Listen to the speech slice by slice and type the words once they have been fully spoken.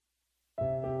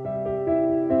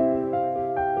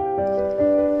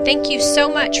Thank you so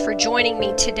much for joining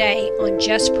me today on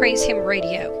Just Praise Him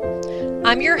Radio.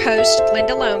 I'm your host,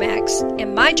 Glenda Lomax,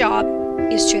 and my job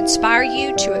is to inspire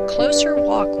you to a closer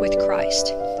walk with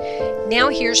Christ. Now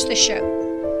here's the show.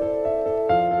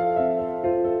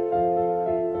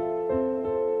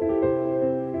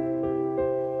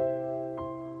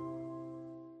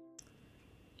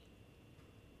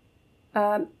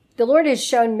 The Lord has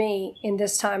shown me in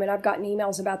this time, and I've gotten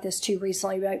emails about this too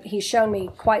recently, but He's shown me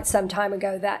quite some time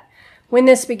ago that when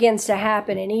this begins to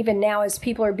happen, and even now as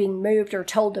people are being moved or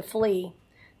told to flee,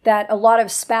 that a lot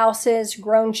of spouses,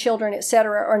 grown children,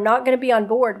 etc., are not going to be on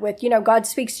board with, God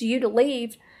speaks to you to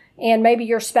leave, and maybe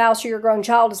your spouse or your grown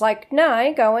child is like, no, I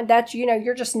ain't going. That's,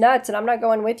 you're just nuts, and I'm not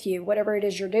going with you, whatever it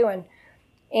is you're doing.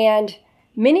 And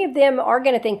many of them are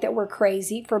going to think that we're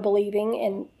crazy for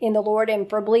believing in the Lord and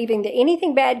for believing that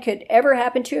anything bad could ever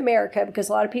happen to America, because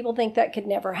a lot of people think that could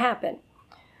never happen.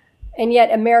 And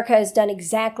yet America has done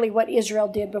exactly what Israel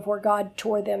did before God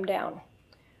tore them down.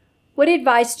 What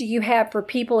advice do you have for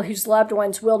people whose loved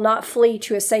ones will not flee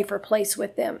to a safer place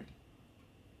with them?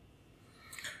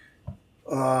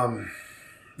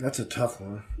 That's a tough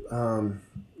one.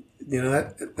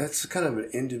 That's kind of an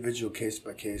individual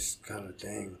case-by-case kind of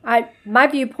thing. My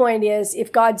viewpoint is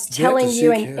if God's telling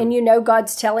you and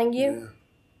God's telling you,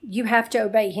 you have to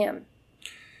obey Him.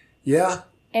 Yeah.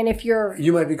 And if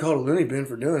you might be called a loony bin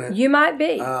for doing it. You might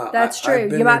be. That's true. I've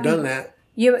been there, done that.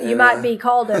 You might be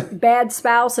called a bad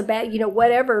spouse, a bad,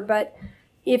 whatever. But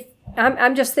if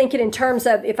I'm just thinking in terms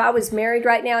of if I was married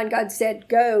right now and God said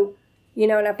go,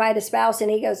 and if I had a spouse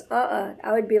and He goes,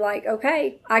 I would be like,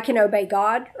 okay, I can obey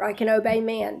God or I can obey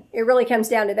man. It really comes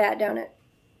down to that, don't it?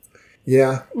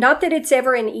 Yeah. Not that it's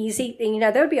ever an easy thing.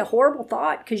 That would be a horrible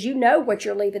thought because you know what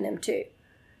you're leaving them to.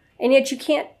 And yet you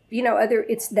can't,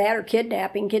 it's that or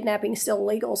kidnapping. Kidnapping is still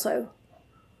illegal, so.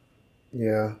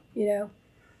 Yeah.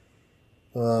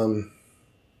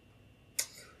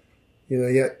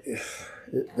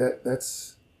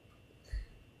 That's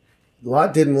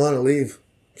Lot didn't want to leave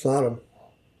Sodom.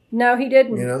 No, he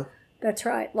didn't. That's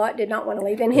right. Lot did not want to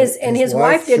leave, and his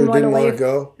wife didn't want to leave.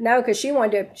 Go. No, because she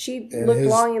wanted to. She looked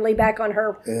longingly back on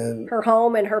her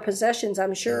home and her possessions.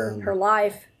 I'm sure her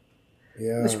life.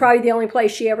 Yeah, it was probably the only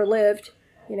place she ever lived.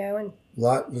 And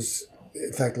Lot was,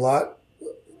 in fact, in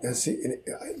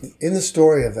the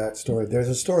story of that story, there's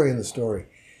a story in the story.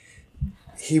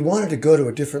 He wanted to go to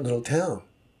a different little town.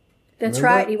 That's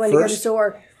right. He wanted to go to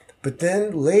Zoar. But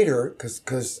then later,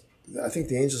 because I think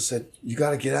the angel said, "You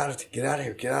got to get out of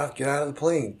here, get out of the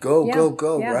plane, go,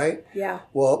 right?" Yeah.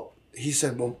 Well, he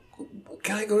said, "Well,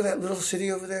 can I go to that little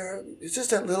city over there? It's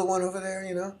just that little one over there,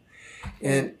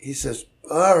 And he says,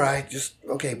 "All right, just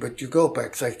okay, but you go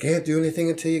back because I can't do anything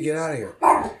until you get out of here."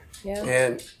 Yeah.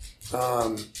 And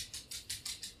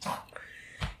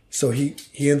so he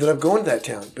ended up going to that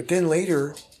town, but then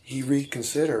later he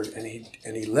reconsidered and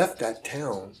he left that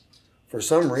town for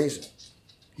some reason.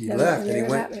 He left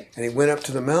and he went up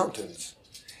to the mountains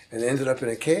and ended up in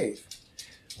a cave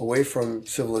away from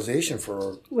civilization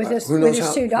for with his 2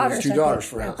 daughters. His 2 daughters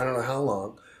for I don't know how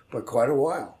long, but quite a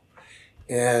while.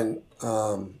 And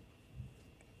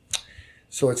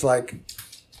so it's like,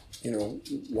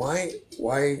 why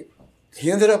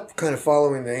he ended up kind of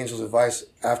following the angel's advice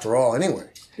after all anyway.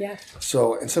 Yeah.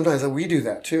 So, and sometimes we do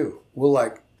that too. We'll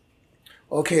like,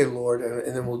 okay, Lord,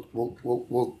 and then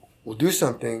we'll do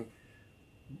something,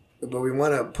 but we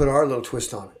want to put our little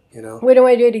twist on it, We don't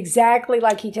want to do it exactly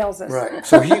like He tells us. Right.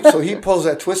 So he pulls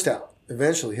that twist out.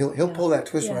 Eventually, he'll pull that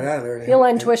twist right out of there. And he'll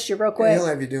untwist you real quick. He'll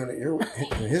have you doing it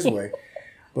his way.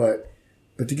 But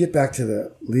to get back to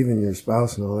the leaving your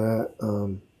spouse and all that,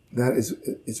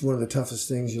 it's one of the toughest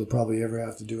things you'll probably ever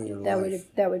have to do in your life.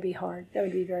 That would be hard. That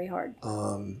would be very hard.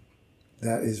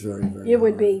 That is very, very hard. It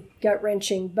would be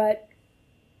gut-wrenching, but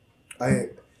the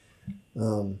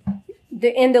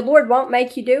Lord won't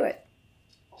make you do it.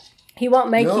 He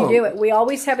won't make you do it. We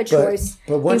always have a choice.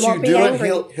 But once you do it,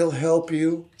 he'll help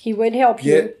you. He would help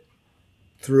you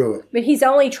through it. But He's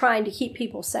only trying to keep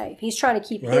people safe. He's trying to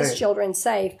keep His children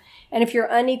safe. And if you're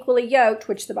unequally yoked,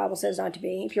 which the Bible says not to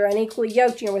be, if you're unequally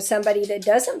yoked, with somebody that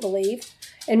doesn't believe,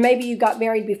 and maybe you got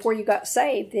married before you got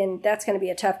saved, then that's going to be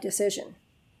a tough decision.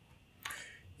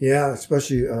 Yeah,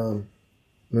 especially when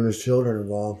there's children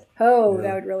involved. Oh,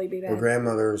 that would really be bad. Or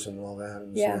grandmothers and all that.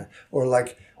 And yeah. So, or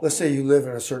like, let's say you live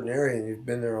in a certain area and you've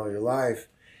been there all your life,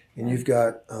 and you've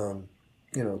got,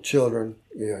 children,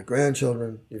 you got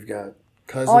grandchildren, you've got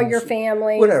cousins. All your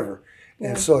family. Whatever. Yeah.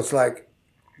 And so it's like,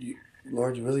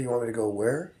 Lord, you want me to go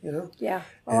where? Yeah.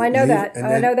 Oh, I know that.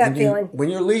 I know that feeling. When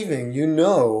you're leaving,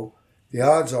 the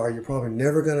odds are you're probably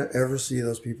never going to ever see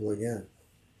those people again.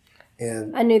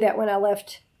 And I knew that when I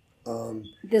left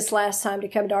this last time to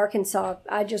come to Arkansas,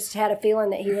 I just had a feeling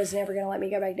that he was never going to let me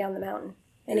go back down the mountain.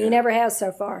 And he never has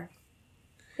so far.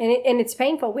 And it's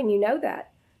painful when you know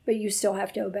that, but you still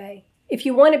have to obey. If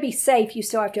you want to be safe, you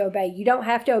still have to obey. You don't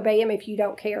have to obey him if you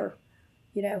don't care.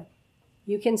 You know,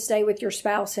 you can stay with your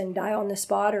spouse and die on the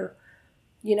spot, or,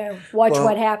 you know, watch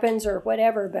what happens or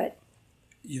whatever. But,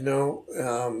 you know,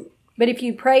 but if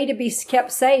you pray to be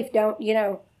kept safe, don't, you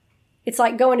know, it's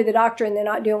like going to the doctor and they're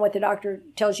not doing what the doctor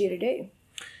tells you to do.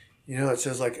 You know, it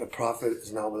says like a prophet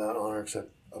is not without honor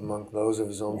except among those of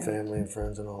his own family and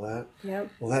friends and all that. Yeah.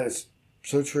 Well, that is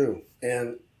so true.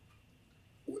 And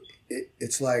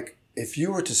it's like, if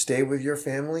you were to stay with your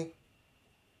family,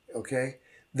 okay,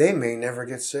 they may never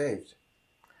get saved.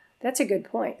 That's a good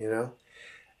point. You know?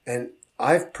 And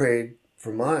I've prayed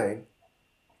for mine,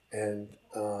 and,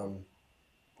 you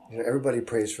know, everybody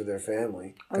prays for their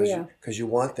family. Because you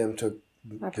want them to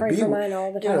I pray for mine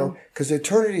all the time. You know, because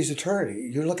eternity is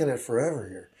eternity. You're looking at forever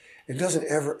here. It doesn't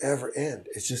ever, ever end.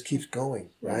 It just keeps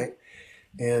going, right?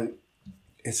 And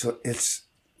it's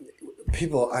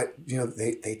people,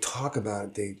 they talk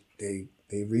about it,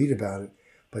 they read about it,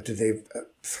 but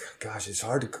gosh, it's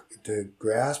hard to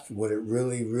grasp what it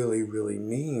really, really, really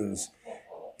means.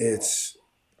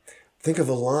 Think of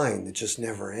a line that just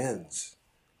never ends.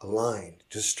 A line,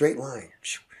 just straight line.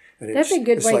 And that's a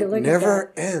good way to look at that. It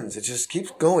never ends. It just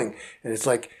keeps going. And it's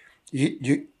like,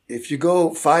 if you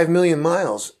go 5 million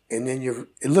miles and then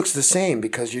it looks the same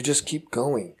because you just keep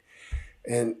going.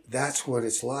 And that's what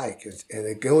it's like. And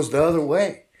it goes the other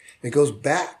way. It goes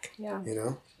back, you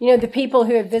know? You know, the people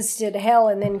who have visited hell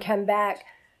and then come back,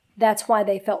 that's why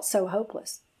they felt so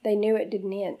hopeless. They knew it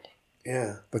didn't end.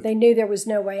 Yeah. But they knew there was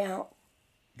no way out.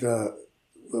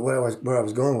 Where I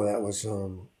was going with that was,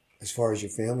 as far as your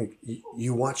family,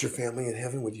 you want your family in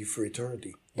heaven with you for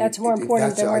eternity. That's more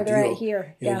important than where they're at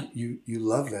here. You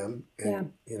love them,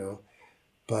 and you know,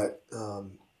 but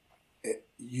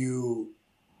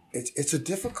it's a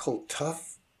difficult,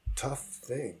 tough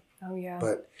thing. Oh yeah,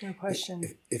 but no question.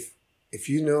 If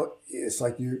you know, it's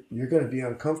like you're going to be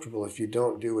uncomfortable if you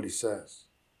don't do what he says.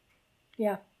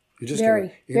 Yeah. You're just going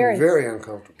to be very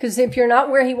uncomfortable. Because if you're not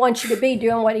where he wants you to be,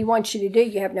 doing what he wants you to do,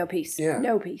 you have no peace. Yeah.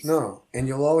 No peace. No. And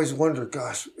you'll always wonder,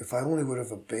 gosh, if I only would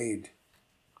have obeyed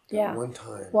one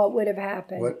time. What would have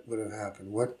happened? What would have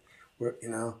happened? You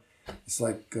know, it's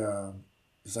like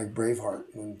Braveheart.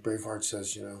 When Braveheart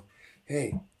says, you know,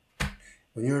 hey,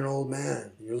 when you're an old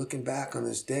man, you're looking back on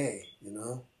this day, you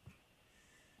know,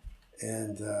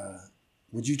 and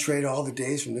would you trade all the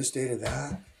days from this day to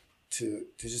that? To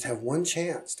just have one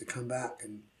chance to come back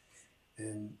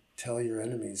and tell your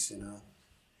enemies, you know.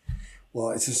 Well,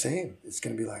 it's the same. It's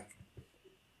going to be like,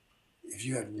 if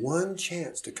you had one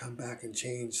chance to come back and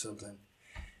change something.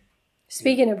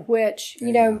 Speaking of which,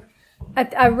 you know,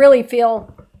 I really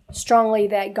feel strongly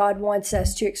that God wants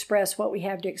us to express what we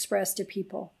have to express to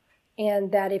people.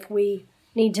 And that if we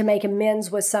need to make amends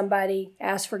with somebody,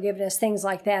 ask forgiveness, things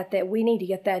like that, that we need to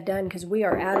get that done because we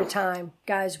are out of time.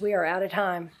 Guys, we are out of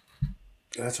time.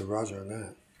 That's a Roger on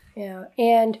that. Yeah.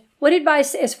 And what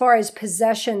advice as far as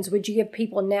possessions would you give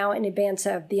people now in advance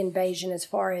of the invasion as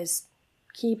far as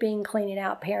keeping, cleaning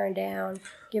out, paring down,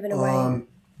 giving away?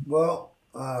 Well,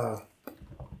 I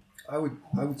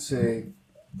would say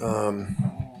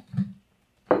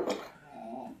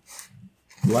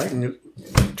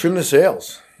trim the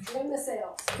sails. Trim the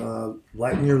sails.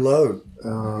 Lighten your load.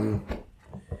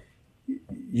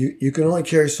 You can only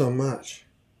carry so much.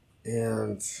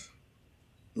 And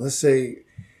let's say,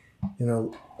 you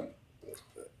know,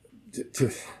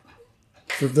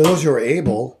 for those who are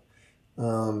able,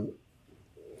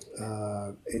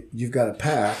 you've got a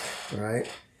pack, right?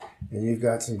 And you've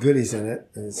got some goodies in it,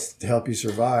 and it's to help you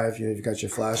survive. You know, you've got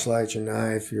your flashlight, your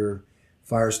knife, your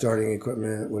fire starting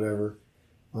equipment, whatever.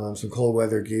 Some cold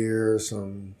weather gear,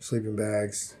 some sleeping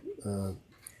bags.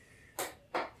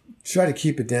 Try to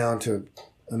keep it down to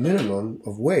a minimum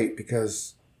of weight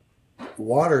because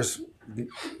water's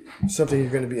something you're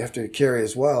going to have to carry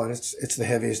as well, and it's the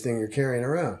heaviest thing you're carrying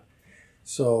around.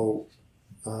 So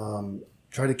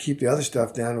try to keep the other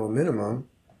stuff down to a minimum,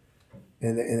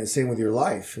 and the same with your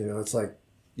life. You know, it's like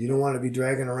you don't want to be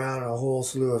dragging around a whole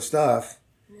slew of stuff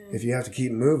if you have to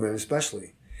keep moving,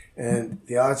 especially. And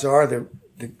the odds are that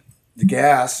the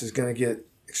gas is going to get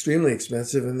extremely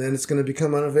expensive, and then it's going to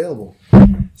become unavailable.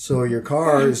 So your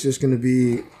car is just going to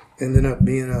be ending up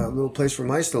being a little place for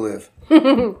mice to live,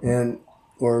 and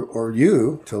or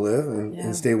you to live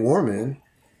and stay warm in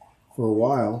for a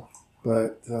while.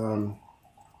 But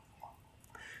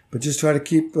just try to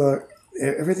keep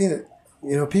everything that,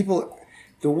 you know, people,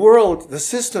 the world, the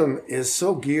system is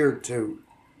so geared to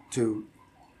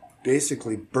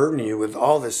basically burden you with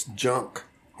all this junk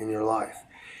in your life.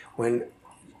 When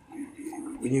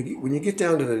you get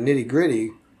down to the nitty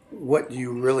gritty, what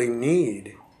you really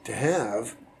need to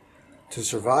have to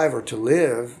survive or to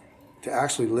live, to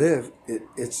actually live,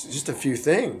 it's just a few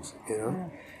things, you know. Yeah.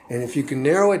 And if you can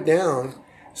narrow it down,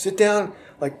 sit down,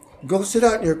 like go sit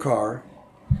out in your car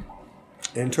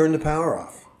and turn the power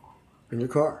off in your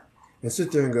car and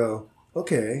sit there and go,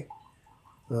 okay,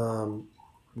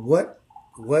 what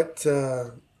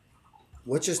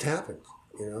just happened?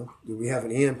 You know, do we have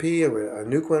an EMP? A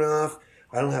nuke went off?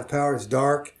 I don't have power. It's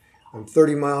dark. I'm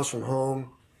 30 miles from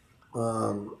home.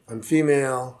 I'm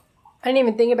female. I didn't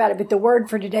even think about it, but the word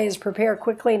for today is prepare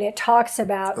quickly, and it talks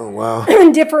about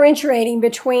differentiating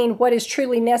between what is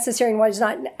truly necessary and what is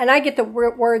not. And I get the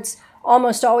words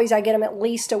almost always. I get them at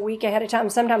least a week ahead of time.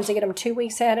 Sometimes I get them 2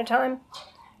 weeks ahead of time.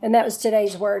 And that was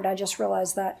today's word. I just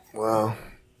realized that. Wow.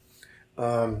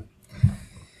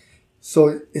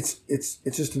 So it's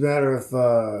just a matter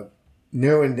of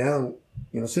narrowing down.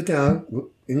 You know, sit down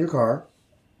in your car,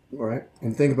 all right,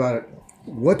 and think about it.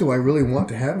 What do I really want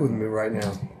to have with me right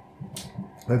now?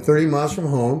 I'm 30 miles from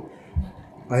home.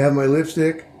 I have my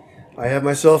lipstick. I have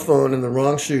my cell phone and the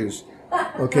wrong shoes.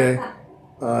 Okay,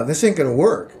 this ain't gonna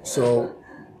work. So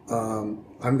I'm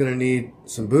gonna need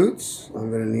some boots.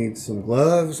 I'm gonna need some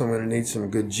gloves. I'm gonna need some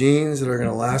good jeans that are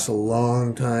gonna last a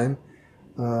long time,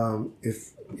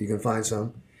 if you can find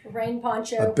some. Rain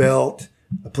poncho. A belt.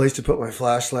 A place to put my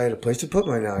flashlight. A place to put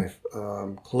my knife.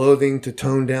 Clothing to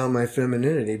tone down my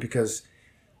femininity, because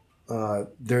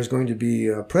there's going to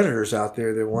be predators out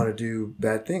there that want to do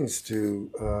bad things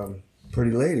to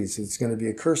pretty ladies. It's going to be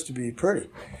a curse to be pretty.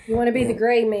 You want to be the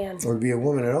gray man. Or to be a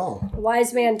woman at all. A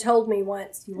wise man told me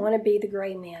once, you want to be the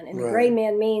gray man. And the gray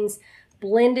man means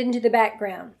blend into the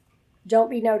background. Don't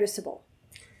be noticeable.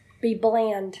 Be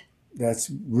bland.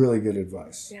 That's really good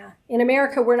advice. Yeah. In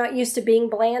America, we're not used to being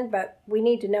bland, but we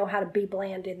need to know how to be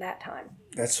bland in that time.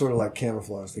 That's sort of like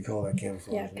camouflage. They call that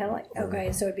camouflage. Yeah, kind of like,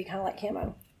 okay, so it'd be kind of like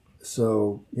camo.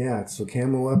 So, yeah, so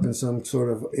camo up in some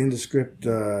sort of indescript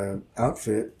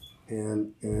outfit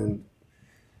and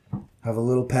have a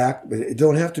little pack. But it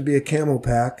don't have to be a camo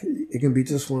pack. It can be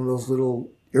just one of those little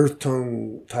earth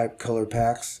tone type color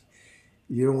packs.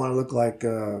 You don't want to look like,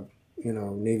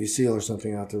 Navy SEAL or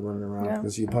something out there running around,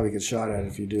 because you probably get shot at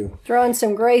if you do. Throw in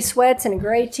some gray sweats and a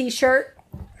gray T-shirt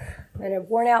and a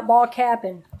worn out ball cap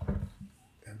and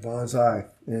bonsai.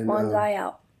 And, bonsai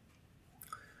out.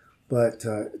 But,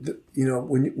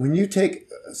 when you take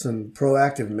some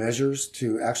proactive measures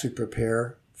to actually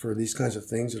prepare for these kinds of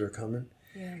things that are coming,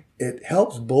 it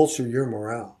helps bolster your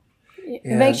morale.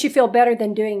 It makes you feel better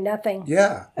than doing nothing.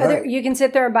 Yeah. Right. You can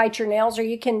sit there and bite your nails, or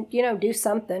you can, do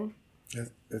something.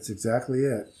 That's exactly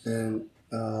it. And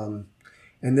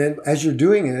then as you're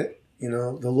doing it,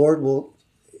 the Lord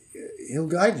He'll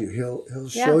guide you. He'll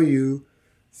show you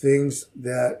things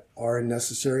that are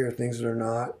necessary or things that are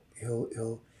not.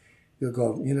 He'll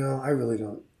go, I really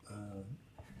don't,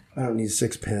 I don't need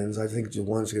 6 pens. I think the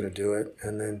one's going to do it.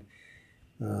 And then,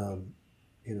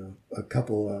 a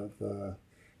couple of,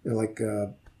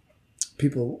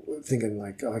 people thinking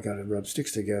like, I got to rub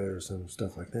sticks together or some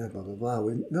stuff like that, blah, blah,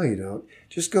 blah. No, you don't.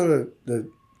 Just go to the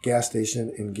gas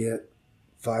station and get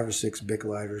 5 or 6 Bic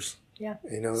lighters. Yeah.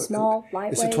 Small,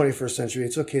 lightweight. It's the 21st century.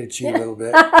 It's okay to cheat a little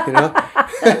bit,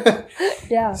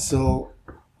 Yeah. So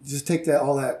just take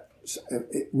all that.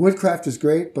 Woodcraft is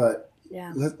great, but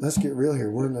let's get real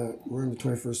here. We're in the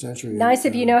 21st century. Nice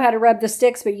if you know how to rub the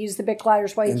sticks, but use the Bic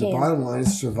lighters while you can. And the bottom line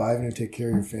is surviving and take care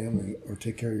of your family or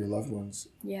take care of your loved ones.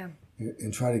 Yeah.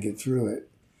 And try to get through it,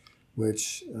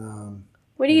 which...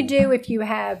 what do you do if you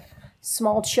have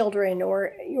small children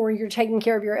or you're taking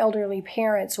care of your elderly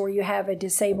parents, or you have a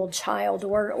disabled child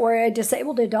or a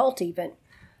disabled adult even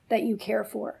that you care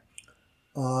for?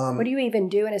 What do you even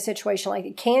do in a situation like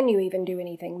that? Can you even do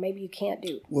anything? Maybe you can't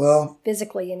do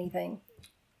physically anything.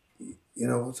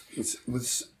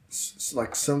 It's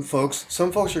like some folks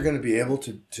are going to be able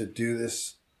to do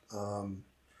this.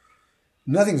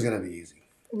 Nothing's going to be easy.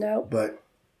 No. But,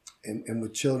 and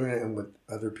with children and with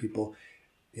other people,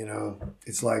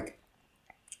 it's like,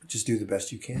 just do the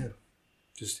best you can.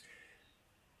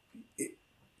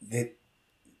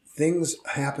 Things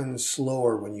happen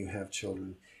slower when you have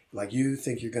children. Like you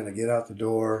think you're going to get out the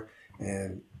door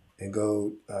and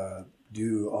go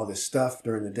do all this stuff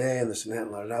during the day and this and that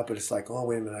and la da da. But it's like, oh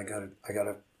wait a minute, I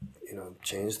gotta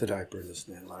change the diaper and this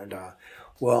and that and la da da.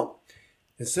 Well,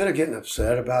 instead of getting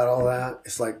upset about all that,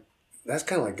 it's like that's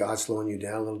kind of like God slowing you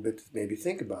down a little bit to maybe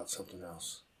think about something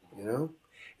else.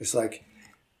 It's like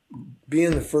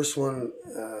being the first one,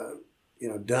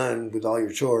 done with all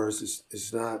your chores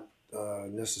is not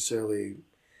necessarily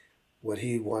what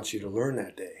he wants you to learn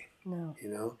that day. No. You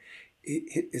know,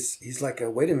 he's like a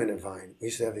wait a minute vine. We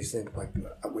used to have these things like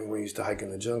when we used to hike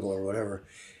in the jungle or whatever,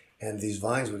 and these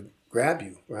vines would grab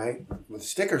you, right, with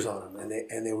stickers on them,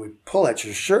 and they would pull at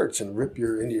your shirts and rip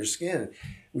into your skin.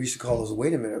 We used to call those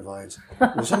wait a minute vines.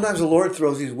 Well, sometimes the Lord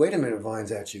throws these wait a minute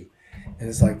vines at you, and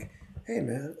it's like, hey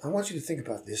man, I want you to think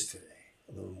about this today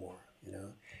a little more. You know,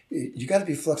 you got to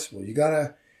be flexible. You got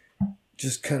to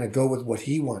just kind of go with what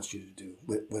he wants you to do,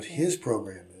 what his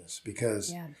program is,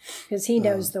 because he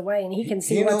knows the way and he can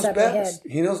see what's up ahead.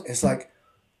 He knows. It's like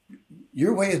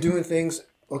your way of doing things.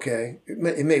 Okay,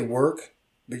 it may work,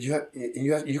 but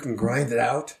you can grind it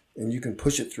out and you can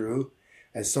push it through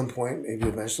at some point, maybe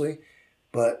eventually.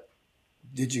 But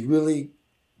did you really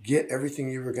get everything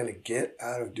you were going to get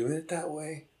out of doing it that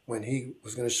way when he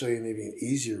was going to show you maybe an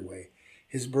easier way?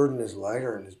 His burden is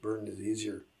lighter and his burden is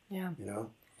easier. Yeah. You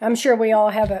know? I'm sure we all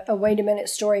have a wait a minute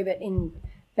story, but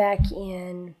back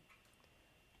in,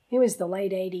 it was the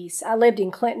late 80s, I lived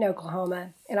in Clinton,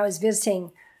 Oklahoma, and I was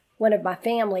visiting one of my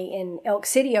family in Elk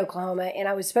City, Oklahoma, and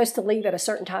I was supposed to leave at a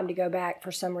certain time to go back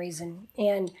for some reason.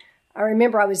 And I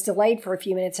remember I was delayed for a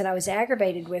few minutes and I was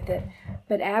aggravated with it.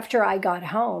 But after I got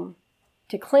home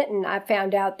to Clinton, I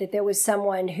found out that there was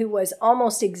someone who was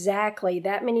almost exactly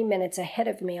that many minutes ahead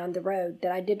of me on the road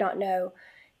that I did not know.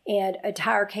 And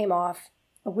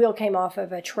a wheel came off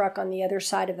of a truck on the other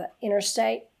side of the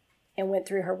interstate and went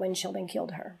through her windshield and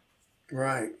killed her.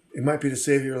 Right. It might be to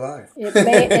save your life. It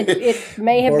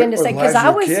may have been to save, because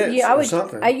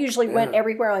I usually went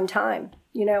everywhere on time,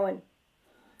 and.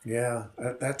 Yeah,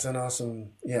 that's an awesome,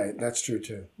 that's true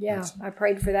too. Yeah, I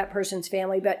prayed for that person's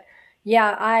family, but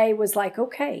I was like,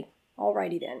 okay,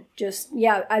 alrighty then.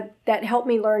 That helped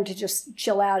me learn to just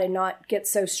chill out and not get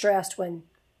so stressed when,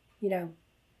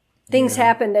 things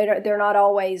happen. They're not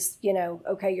always,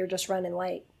 okay, you're just running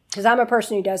late. Because I'm a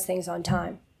person who does things on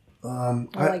time. I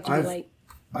like to be late.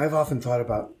 I've often thought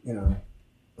about,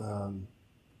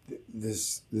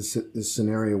 this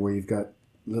scenario where you've got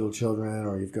little children,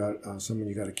 or you've got someone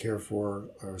you got to care for,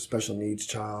 or a special needs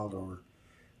child, or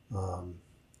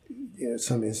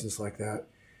some instance like that,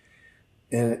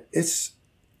 and it's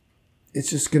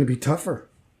just going to be tougher,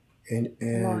 and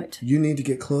right. You need to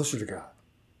get closer to God.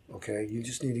 Okay, you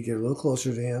just need to get a little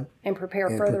closer to Him and prepare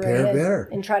ahead, better,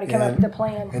 and try to come up with a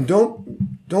plan. And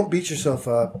don't beat yourself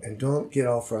up, and don't get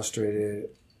all frustrated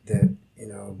that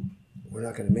we're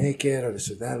not going to make it, or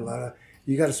this or that.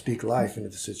 You got to speak life into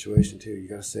the situation too. You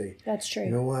got to say, "That's true."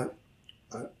 You know what?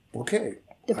 Okay.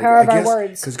 The power of our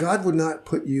words. Because God would not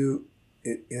put you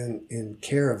in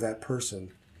care of that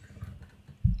person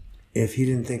if He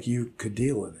didn't think you could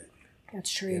deal with it. That's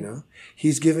true.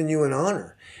 He's given you an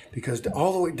honor, because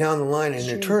all the way down the line in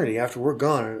eternity, after we're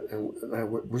gone and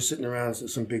we're sitting around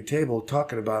some big table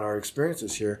talking about our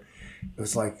experiences here,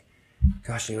 it's like,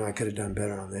 gosh, I could have done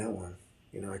better on that one.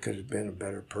 I could have been a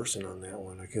better person on that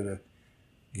one. I could have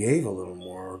gave a little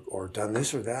more, or done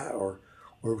this or that, or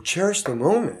cherished the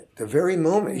moment, the very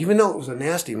moment, even though it was a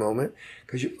nasty moment,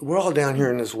 because we're all down here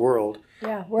in this world.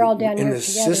 Yeah, we're all down here in this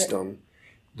together. System.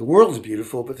 The world is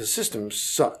beautiful, but the system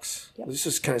sucks. Yep. Let's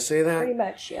just kind of say that. Pretty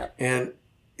much, yeah. And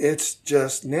it's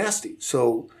just nasty.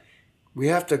 So we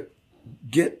have to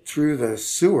get through the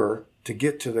sewer to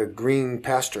get to the green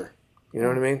pasture. You know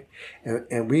what I mean?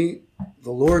 And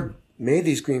the Lord made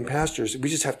these green pastures. We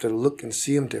just have to look and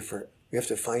see them different. We have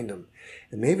to find them.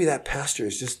 And maybe that pasture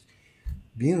is just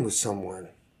being with someone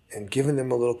and giving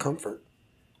them a little comfort.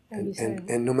 And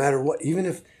no matter what, even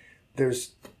if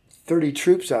there's 30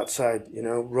 troops outside,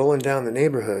 rolling down the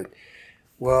neighborhood,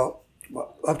 well,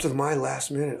 up to my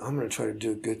last minute, I'm going to try to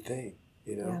do a good thing,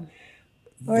 Yeah.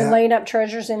 Or laying up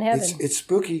treasures in heaven. It's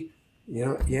spooky.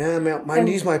 My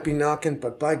knees might be knocking,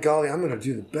 but by golly, I'm going to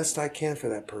do the best I can for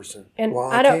that person. And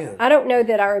I don't know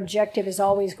that our objective is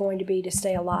always going to be to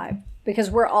stay alive,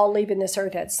 because we're all leaving this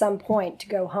earth at some point to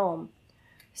go home.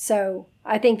 So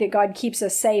I think that God keeps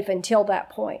us safe until that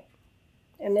point.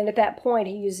 And then at that point,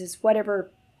 He uses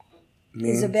whatever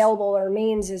is available or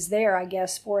means is there, I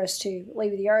guess, for us to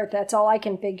leave the earth. That's all I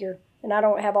can figure. And I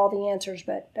don't have all the answers,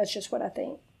 but that's just what I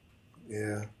think.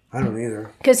 Yeah, I don't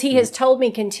either. Because He has told me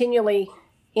continually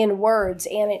in words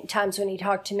and at times when He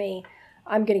talked to me,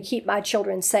 I'm going to keep my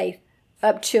children safe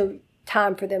up to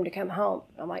time for them to come home.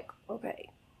 I'm like, okay,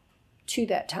 to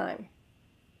that time.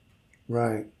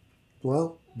 Right.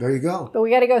 Well, there you go. But we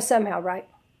got to go somehow, right?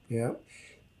 Yeah.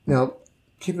 Now,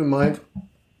 keep in mind,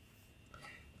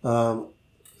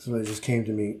 somebody just came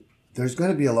to me. There's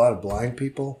going to be a lot of blind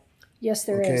people. Yes,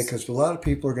 there is. Okay, because a lot of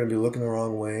people are going to be looking the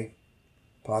wrong way,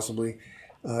 possibly.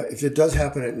 If it does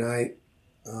happen at night,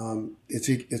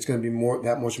 it's going to be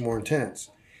that much more intense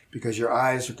because your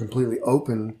eyes are completely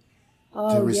open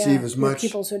to receive as much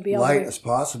light as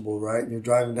possible, right? And you're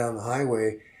driving down the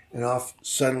highway, and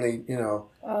suddenly,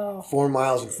 4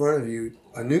 miles in front of you,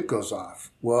 a nuke goes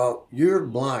off. Well, you're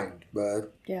blind, bud.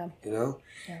 Yeah. Yeah.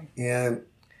 And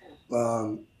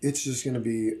it's just going to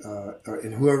be,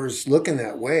 and whoever's looking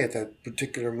that way at that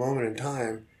particular moment in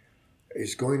time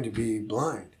is going to be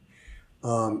blind.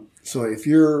 So if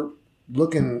you're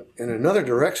looking in another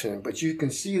direction, but you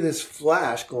can see this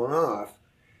flash going off,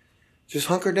 just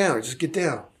hunker down. Just get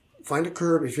down. Find a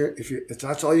curb. If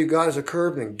that's all you got is a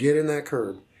curb, then get in that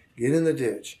curb. Get in the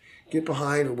ditch. Get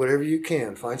behind whatever you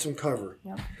can. Find some cover.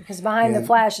 Yeah, because behind the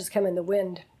flash is coming the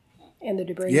wind and the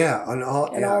debris. Yeah, and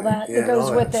all that that goes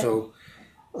with it. So,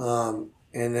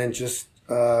 and then just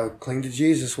cling to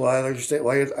Jesus while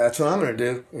that's what I'm going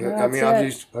to do. I'll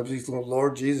just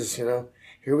Lord Jesus,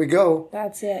 here we go.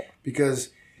 That's it. Because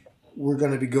we're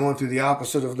going to be going through the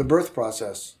opposite of the birth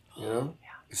process.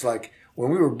 It's like when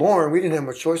we were born, we didn't have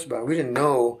much choice about it. We didn't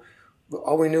know.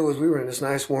 All we knew was we were in this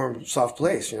nice, warm, soft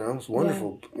place. It was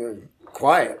wonderful,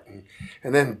 quiet,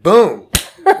 and then boom,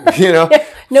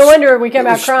 No wonder we come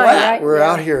out crying. Right? We're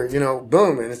out here,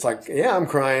 boom, and it's like, yeah, I'm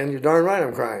crying. You're darn right,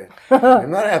 I'm crying.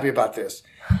 I'm not happy about this.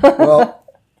 Well,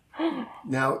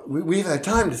 now we've had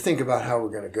time to think about how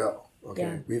we're going to go.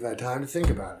 Okay, we've had time to think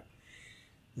about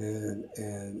it,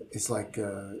 and it's like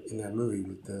in that movie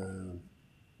with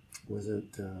was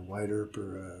it White Earp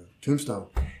or Tombstone,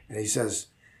 and he says.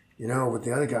 With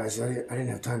the other guys, I didn't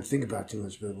have time to think about too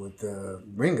much, but with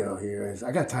Ringo here,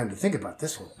 I got time to think about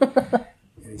this one.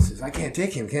 And he says, I can't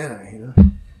take him, can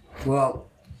I?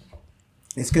 Well,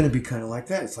 it's going to be kind of like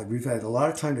that. It's like we've had a lot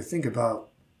of time to think about,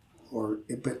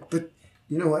 but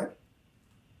you know what?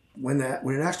 When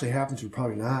it actually happens, we're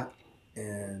probably not,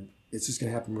 and it's just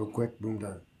going to happen real quick. Boom,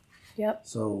 done. Yep.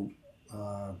 So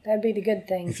that'd be the good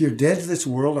thing. If you're dead to this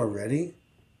world already.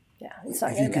 Yeah, it's not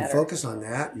if going you to can matter. focus on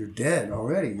that, you're dead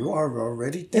already. You are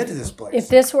already dead to this place. If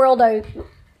this world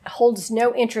holds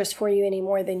no interest for you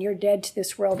anymore, then you're dead to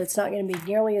this world. It's not going to be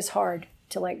nearly as hard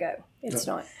to let go. It's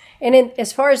not. And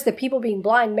as far as the people being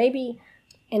blind, maybe,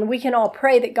 and we can all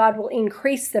pray that God will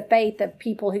increase the faith of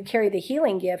people who carry the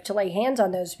healing gift to lay hands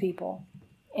on those people.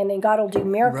 And then God will do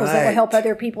miracles that will help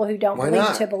other people who don't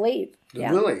believe to believe. Yeah.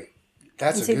 Really?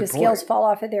 That's a good point. And see the scales fall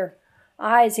off of their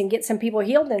eyes and get some people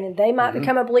healed, and they might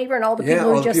become a believer, and all the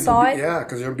people who just saw it. Yeah,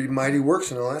 because there'll be mighty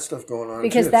works and all that stuff going on.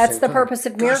 Because that's the purpose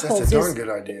of miracles. That's a darn good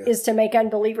idea. Is to make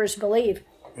unbelievers believe.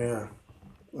 Yeah.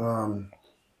 Well,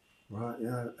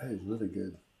 yeah, that is really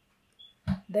good.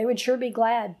 They would sure be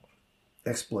glad.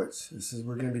 Exploits.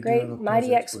 We're going to be great, doing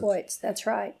mighty exploits. That's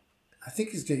right. I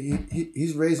think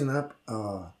he's raising up.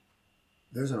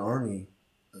 There's an army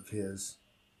of his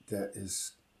that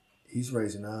he's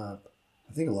raising up.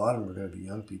 I think a lot of them are going to be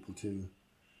young people too,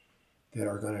 that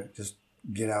are going to just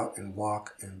get out and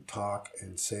walk and talk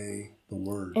and say the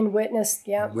word. And witness,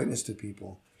 And witness to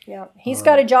people. Yeah. He's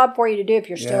got a job for you to do if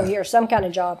you're still here, some kind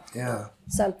of job. Yeah.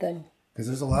 Something. Because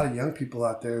there's a lot of young people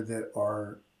out there that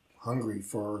are hungry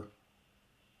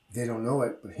they don't know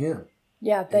it, but him.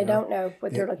 Yeah, they don't know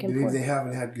what they're looking for. They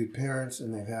haven't had good parents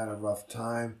and they've had a rough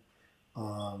time,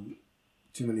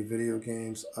 too many video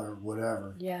games or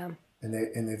whatever. Yeah.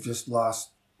 And they've just lost.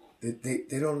 They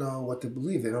don't know what to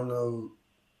believe. They don't know,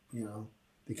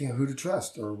 they can't who to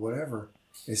trust or whatever.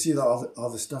 They see all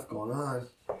the stuff going on,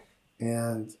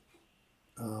 and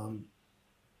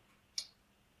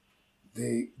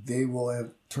they will have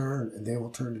turned and they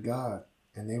will turn to God,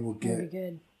 and they will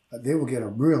get a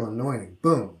real anointing.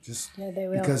 Boom, they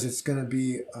will. Because it's going to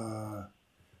be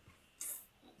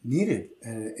needed,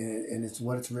 and it's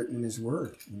what it's written in His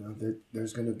Word.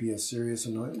 There's going to be a serious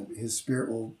anointment. His Spirit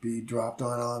will be dropped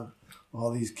on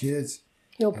all these kids.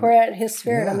 He'll pour out His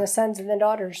Spirit on the sons and the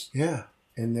daughters. Yeah,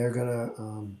 and they're going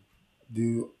to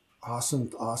do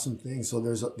awesome things. So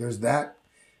there's that.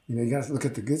 You got to look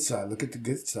at the good side. Look at the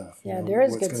good stuff. Yeah, there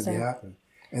is good stuff. What's going to be happening,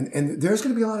 and there's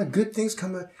going to be a lot of good things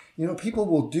coming. People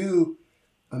will do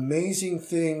amazing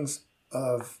things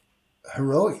of.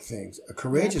 Heroic things,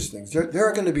 courageous things. There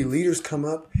are going to be leaders come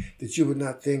up that you would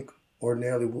not think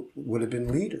ordinarily would have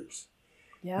been leaders.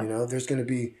 Yeah. There's going to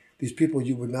be these people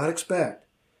you would not expect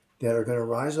that are going to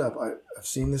rise up. I've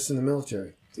seen this in the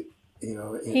military.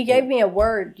 He gave me a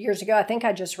word years ago. I think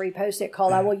I just reposted it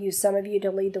called, I will use some of you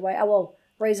to lead the way. I will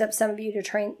raise up some of you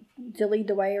to lead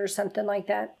the way, or something like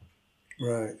that.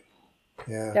 Right.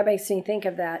 Yeah. That makes me think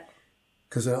of that.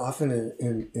 Because often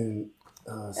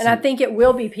and I think it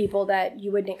will be people that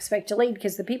you wouldn't expect to lead,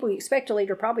 because the people you expect to lead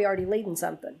are probably already leading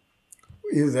something.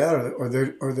 Either that,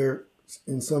 or they're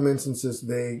in some instances,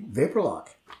 they vapor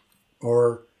lock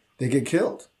or they get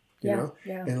killed, you know?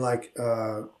 Yeah. And like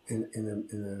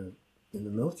in the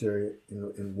military,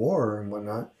 in war and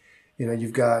whatnot, you know,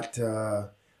 you've got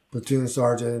platoon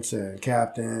sergeants and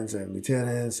captains and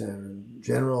lieutenants and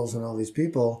generals and all these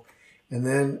people. And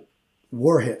then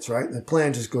war hits, right? And the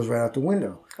plan just goes right out the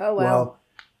window. Oh, wow. Well,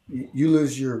 you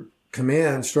lose your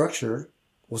command structure.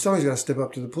 Well, somebody's got to step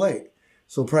up to the plate.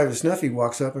 So Private Snuffy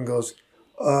walks up and goes,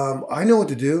 I know what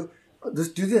to do. Let's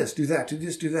do this, do that, do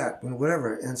this, do that, and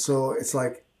whatever. And so it's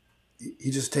like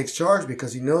he just takes charge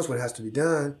because he knows what has to be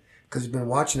done because he's been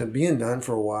watching it being done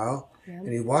for a while. Yeah.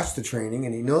 And he watched the training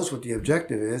and he knows what the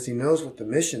objective is. He knows what the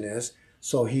mission is.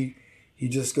 So he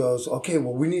just goes, okay,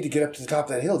 well, we need to get up to the top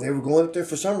of that hill. They were going up there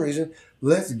for some reason.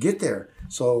 Let's get there.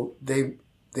 So they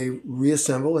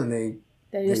reassemble and they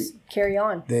just carry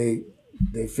on. They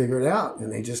figure it out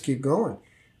and they just keep going.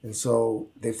 And so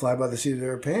they fly by the seat of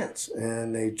their pants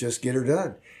and they just get her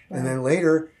done. Wow. And then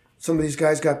later, some of these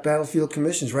guys got battlefield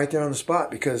commissions right there on the spot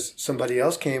because somebody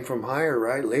else came from higher,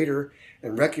 right, later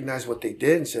and recognized what they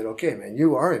did and said, okay, man,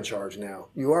 you are in charge now.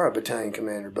 You are a battalion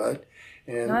commander, bud.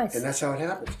 And nice. And that's how it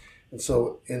happens. And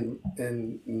so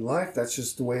in life, that's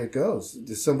just the way it goes.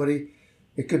 There's somebody,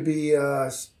 it could be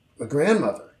a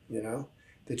grandmother, you know,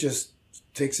 that just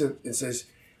takes it and says,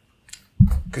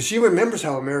 because she remembers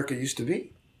how America used to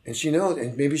be. And she knows,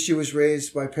 and maybe she was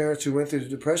raised by parents who went through the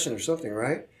Depression or something,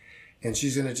 right? And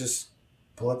she's going to just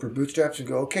pull up her bootstraps and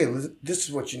go, okay, this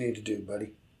is what you need to do,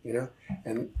 buddy, you know?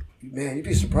 And man, you'd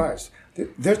be surprised.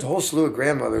 There's a whole slew of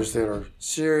grandmothers that are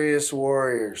serious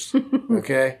warriors,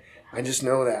 okay? I just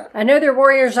know that. I know they're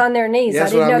warriors on their knees.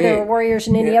 That's I didn't know they were warriors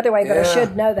in any other way, but I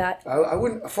should know that. I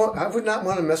would not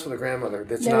want to mess with a grandmother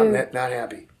that's not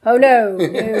happy. Oh,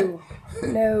 no.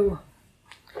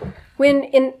 When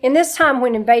in this time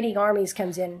when invading armies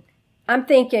comes in, I'm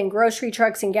thinking grocery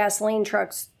trucks and gasoline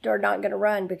trucks are not going to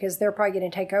run because they're probably going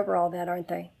to take over all that, aren't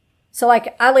they? So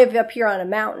like I live up here on a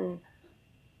mountain.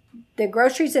 The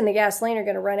groceries and the gasoline are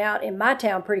going to run out in my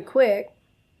town pretty quick.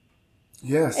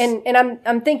 Yes. And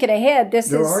I'm thinking ahead.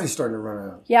 They're already starting to run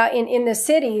out. Yeah, in the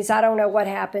cities, I don't know what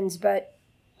happens, but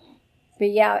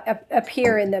yeah, up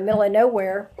here in the middle of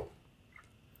nowhere.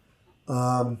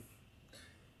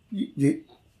 You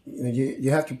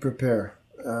have to prepare.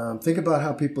 Think about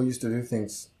how people used to do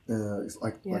things.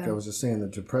 Like I was just saying, the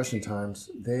Depression times,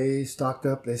 they stocked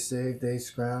up, they saved, they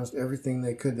scrounged everything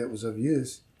they could that was of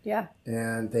use. Yeah.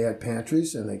 And they had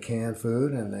pantries and they canned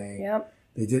food and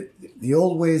they did. The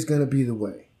old way is going to be the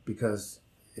way because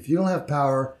if you don't have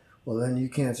power, well, then you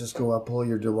can't just go up, pull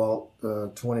your DeWalt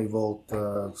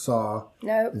 20-volt saw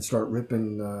and start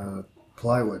ripping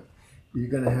plywood. You're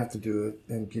going to have to do it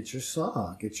and get your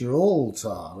saw, get your old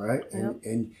saw, right? Yep.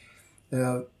 And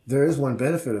there is one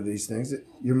benefit of these things. That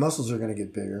your muscles are going to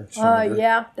get bigger.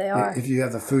 Yeah, they are. If you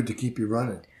have the food to keep you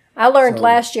running. I learned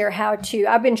last year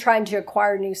I've been trying to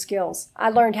acquire new skills. I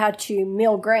learned how to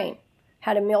mill grain,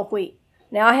 how to mill wheat.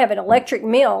 Now I have an electric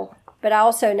mill, but I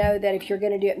also know that if you're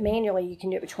going to do it manually, you can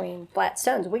do it between flat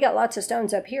stones. We got lots of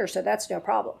stones up here, so that's no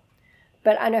problem.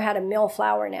 But I know how to mill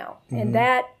flour now. Mm-hmm. And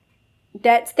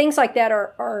that things like that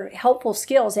are helpful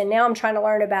skills. And now I'm trying to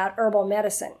learn about herbal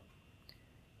medicine.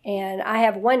 And I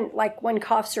have one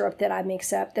cough syrup that I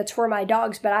mix up that's for my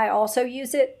dogs, but I also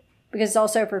use it because it's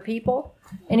also for people.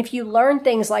 And if you learn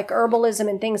things like herbalism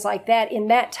and things like that, in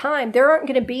that time, there aren't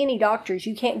going to be any doctors.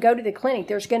 You can't go to the clinic.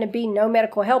 There's going to be no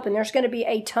medical help, and there's going to be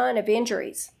a ton of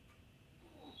injuries.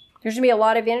 There's going to be a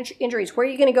lot of injuries. Where are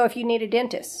you going to go if you need a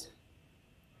dentist?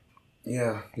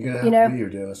 Yeah, you're going to have to be your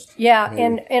dentist. Yeah,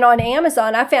 and on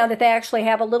Amazon, I found that they actually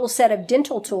have a little set of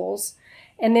dental tools,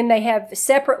 and then they have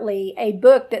separately a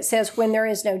book that says when there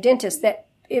is no dentist, that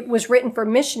it was written for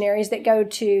missionaries that go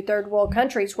to third world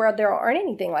countries where there aren't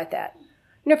anything like that.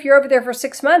 You know, if you're over there for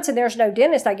 6 months and there's no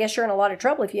dentist, I guess you're in a lot of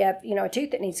trouble if you have, a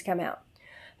tooth that needs to come out.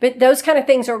 But those kind of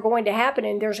things are going to happen,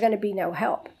 and there's going to be no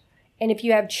help. And if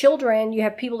you have children, you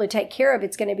have people to take care of,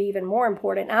 it's going to be even more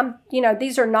important.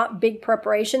 These are not big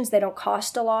preparations. They don't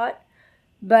cost a lot,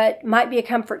 but might be a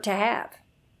comfort to have.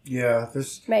 Yeah.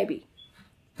 Maybe.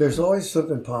 There's always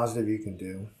something positive you can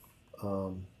do.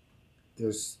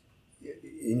 There's,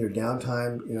 in your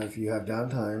downtime, if you have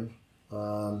downtime,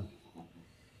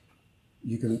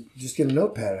 you can just get a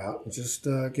notepad out and just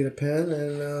get a pen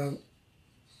and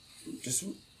just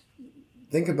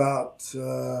think about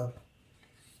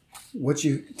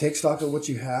take stock of what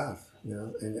you have,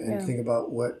 and think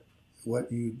about what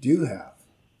you do have.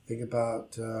 Think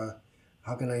about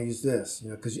how can I use this,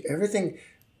 because everything.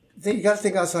 You got to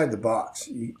think outside the box.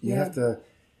 You have to.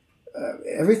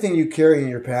 Everything you carry in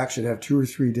your pack should have 2 or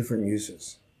 3 different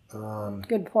uses.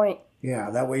 Good point.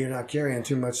 Yeah, that way you're not carrying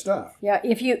too much stuff. Yeah,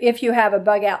 if you have a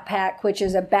bug out pack, which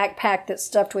is a backpack that's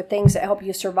stuffed with things that help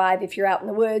you survive if you're out in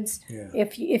the woods,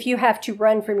 if you have to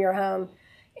run from your home.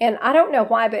 And I don't know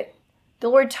why, but the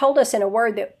Lord told us in a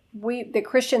word that that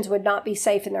Christians would not be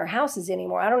safe in their houses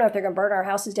anymore. I don't know if they're going to burn our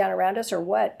houses down around us or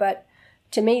what, but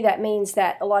to me that means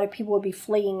that a lot of people will be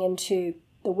fleeing into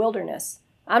the wilderness.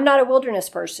 I'm not a wilderness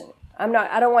person.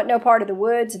 I don't want no part of the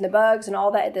woods and the bugs and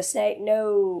all that, the snake.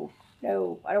 No,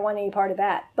 I don't want any part of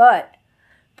that. But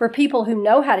for people who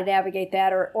know how to navigate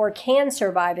that or can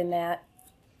survive in that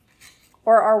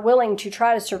or are willing to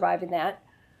try to survive in that,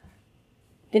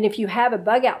 then if you have a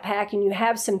bug out pack and you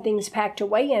have some things packed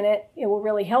away in it, it will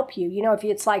really help you. You know, if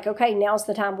it's like, okay, now's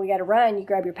the time we got to run, you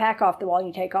grab your pack off the wall and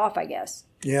you take off, I guess.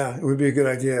 Yeah, it would be a good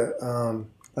idea.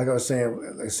 Like I was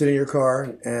saying, like sit in your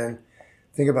car and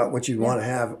think about what you'd want to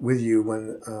have with you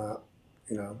when,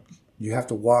 you have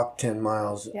to walk 10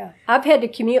 miles. Yeah. I've had to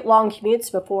commute long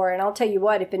commutes before, and I'll tell you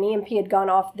what, if an EMP had gone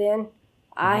off then,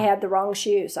 I had the wrong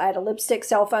shoes. I had a lipstick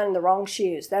cell phone and the wrong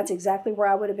shoes. That's exactly where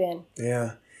I would have been.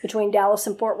 Yeah. Between Dallas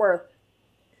and Fort Worth.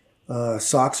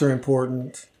 Socks are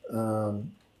important.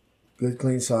 Good,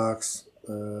 clean socks.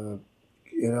 And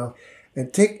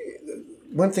take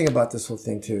one thing about this whole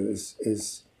thing too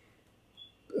is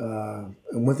and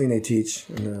one thing they teach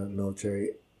in the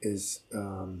military is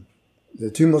the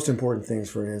two most important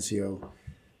things for an NCO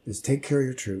is take care of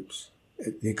your troops,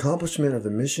 the accomplishment of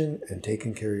the mission, and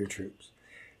taking care of your troops.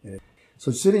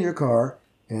 So sit in your car.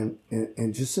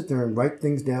 And just sit there and write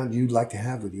things down you'd like to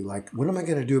have with you. Like, what am I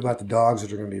going to do about the dogs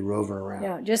that are going to be roving around?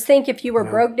 Yeah, just think if you were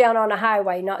broke down on a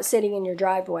highway, not sitting in your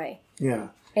driveway. Yeah.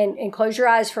 And close your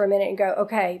eyes for a minute and go,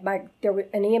 okay,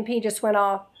 an EMP just went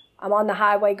off. I'm on the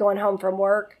highway going home from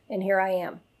work, and here I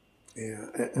am. Yeah,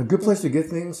 a good place to get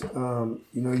things.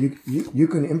 You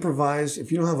can improvise. If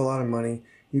you don't have a lot of money,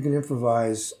 you can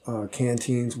improvise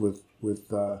canteens with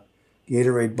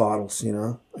Gatorade bottles,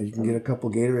 You can get a couple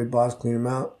Gatorade bottles, clean them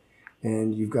out,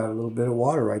 and you've got a little bit of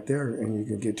water right there, and you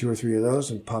can get 2 or 3 of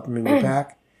those and pop them in your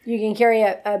pack. You can carry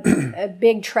a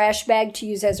big trash bag to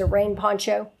use as a rain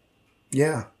poncho.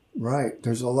 Yeah, right.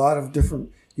 There's a lot of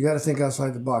different, you got to think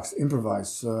outside the box,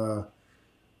 improvise. A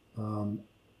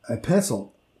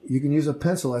pencil, you can use a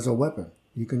pencil as a weapon.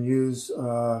 You can use,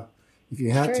 if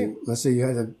you had to, let's say you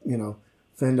had to,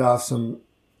 fend off somebody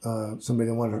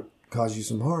that wanted to cause you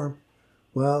some harm.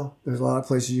 Well, there's a lot of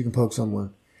places you can poke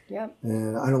someone. Yep.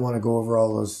 And I don't want to go over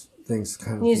all those things.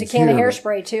 Use a can of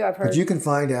hairspray too, I've heard. But you can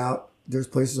find out, there's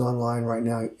places online right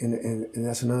now, and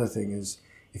that's another thing is,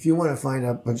 if you want to find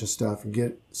out a bunch of stuff and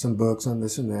get some books on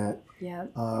this and that,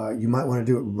 you might want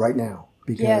to do it right now.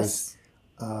 Because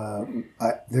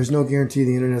there's no guarantee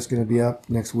the internet's going to be up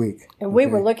next week. And we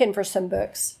were looking for some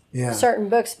books. Yeah. Certain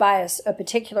books by a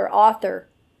particular author.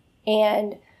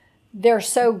 And they're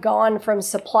so gone from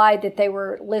supply that they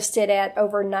were listed at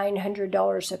over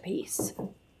 $900 a piece.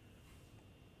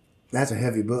 That's a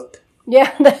heavy book.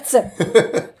 Yeah, that's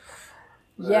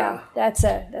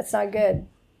not good.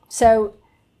 So,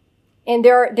 and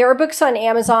there are books on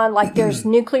Amazon, like there's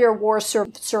Nuclear War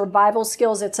Survival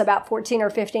Skills. It's about $14 or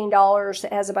 $15.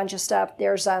 It has a bunch of stuff.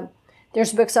 There's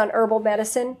books on herbal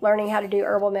medicine, learning how to do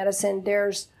herbal medicine.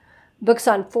 There's books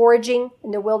on foraging in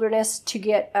the wilderness to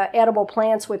get edible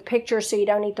plants with pictures so you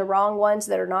don't eat the wrong ones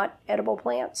that are not edible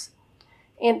plants.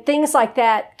 And things like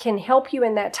that can help you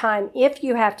in that time if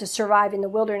you have to survive in the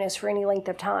wilderness for any length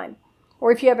of time.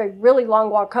 Or if you have a really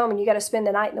long walk home and you got to spend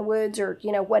the night in the woods or,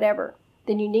 whatever,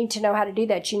 then you need to know how to do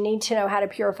that. You need to know how to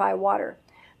purify water.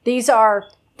 These are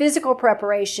physical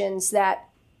preparations that,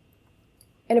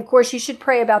 and of course you should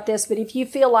pray about this, but if you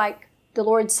feel like the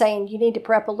Lord's saying you need to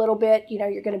prep a little bit,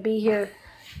 you're going to be here,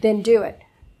 then do it.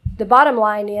 The bottom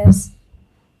line is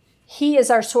He is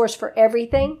our source for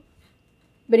everything.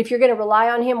 But if you're going to rely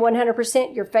on Him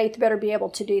 100%, your faith better be able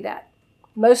to do that.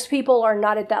 Most people are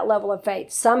not at that level of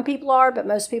faith. Some people are, but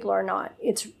most people are not.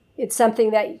 It's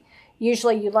something that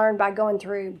usually you learn by going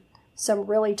through some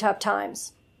really tough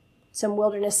times, some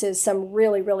wildernesses, some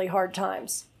really, really hard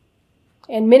times.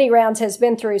 And Many Rounds has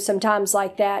been through some times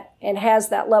like that and has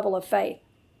that level of faith.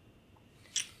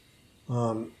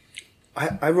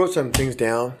 I wrote some things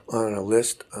down on a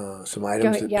list, some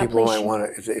items that people might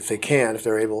want to, if they can, if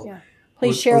they're able. Yeah.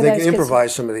 Please share those. They can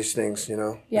improvise some of these things,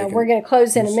 Yeah, we're going to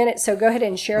close in a minute, so go ahead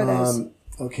and share those.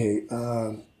 Okay.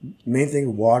 Main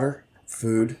thing, water,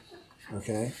 food,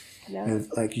 okay? Yeah.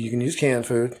 And you can use canned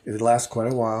food. It lasts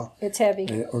quite a while. It's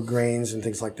heavy. Or grains and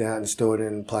things like that, and stow it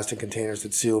in plastic containers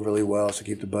that seal really well to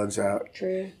keep the bugs out.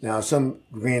 True. Now, some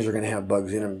grains are going to have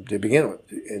bugs in them to begin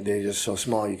with. They're just so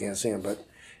small you can't see them.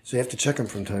 So you have to check them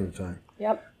from time to time.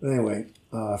 Yep. But anyway,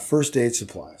 first aid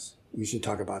supplies. We should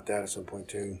talk about that at some point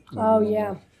too. Oh,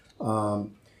 yeah.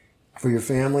 For your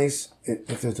families,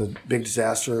 if there's a big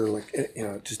disaster,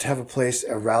 just have a place,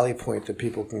 a rally point that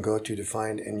people can go to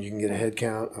find, and you can get a head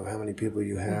count of how many people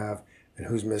you have and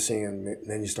who's missing, and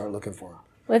then you start looking for them.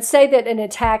 Let's say that an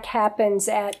attack happens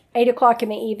at 8 o'clock in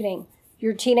the evening.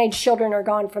 Your teenage children are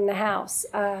gone from the house.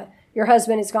 Your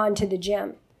husband has gone to the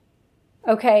gym.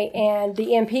 Okay, and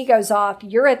the MP goes off.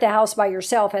 You're at the house by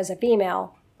yourself as a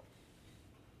female.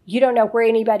 You don't know where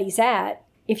anybody's at.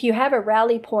 If you have a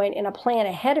rally point and a plan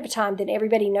ahead of time, then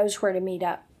everybody knows where to meet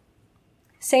up.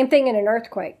 Same thing in an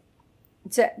earthquake.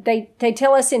 They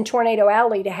tell us in Tornado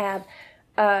Alley to have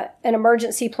an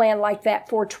emergency plan like that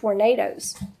for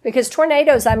tornadoes. Because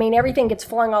tornadoes, everything gets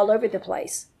flung all over the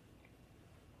place.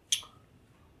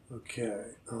 Okay.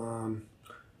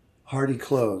 Hardy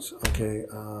clothes. Okay.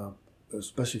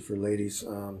 Especially for ladies.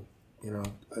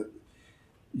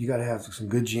 You got to have some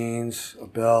good jeans, a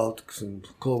belt, some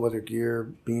cold weather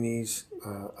gear, beanies,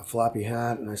 a floppy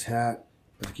hat, a nice hat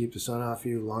to keep the sun off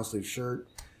you, long sleeve shirt,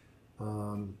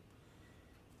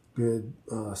 good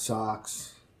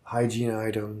socks, hygiene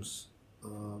items.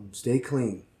 Stay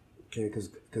clean, okay?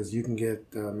 Because you can get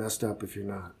messed up if you're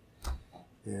not,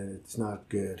 and it's not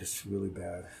good. It's really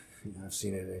bad. I've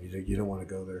seen it. You don't want to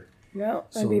go there. No,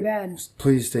 that'd be bad.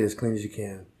 Please stay as clean as you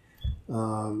can.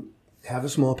 Have a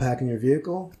small pack in your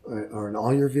vehicle or in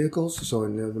all your vehicles, so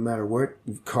no matter what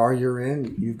car you're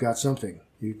in, you've got something.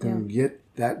 You can get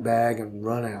that bag and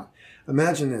run out.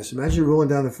 Imagine this. Imagine you're rolling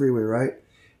down the freeway, right?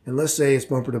 And let's say it's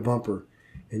bumper to bumper,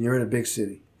 and you're in a big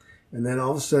city. And then all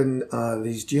of a sudden,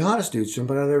 these jihadist dudes jump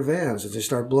out of their vans and they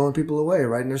start blowing people away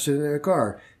right in their sitting in their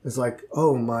car. It's like,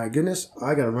 oh my goodness,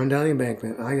 I got to run down the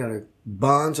embankment. I got to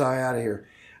bonsai out of here.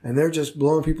 And they're just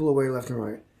blowing people away left and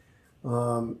right.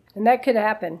 And that could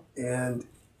happen. And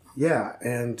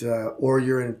or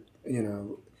you're in,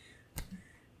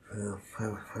 I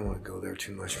don't want to go there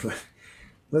too much, but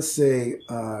let's say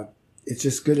it's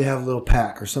just good to have a little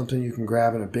pack or something you can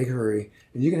grab in a big hurry.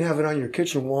 And you can have it on your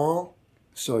kitchen wall.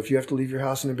 So if you have to leave your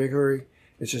house in a big hurry,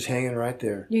 it's just hanging right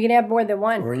there. You can have more than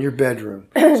one. Or in your bedroom.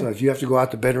 So if you have to go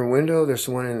out the bedroom window, there's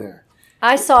one in there.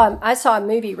 I saw a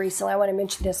movie recently. I want to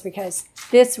mention this because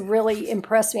this really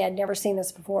impressed me. I'd never seen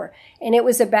this before. And it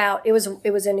was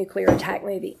a nuclear attack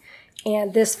movie.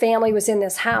 And this family was in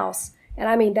this house.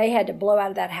 And they had to blow out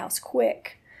of that house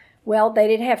quick. Well, they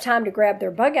didn't have time to grab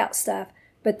their bug out stuff.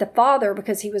 But the father,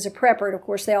 because he was a prepper, and of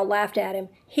course they all laughed at him,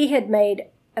 he had made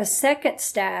a second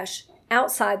stash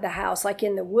outside the house, like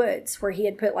in the woods, where he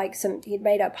had put he'd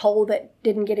made a hole that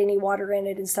didn't get any water in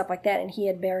it and stuff like that, and he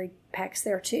had buried packs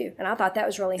there too. And I thought that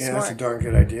was really smart. Yeah, that's a darn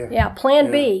good idea. Yeah, plan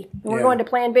B. We're going to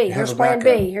plan B. Here's plan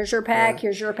B. Here's your pack.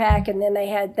 Here's your pack. And then they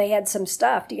had some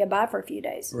stuff to get by for a few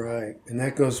days. Right. And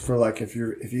that goes for if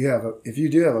you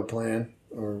do have a plan,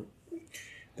 or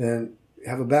then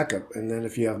have a backup. And then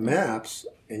if you have maps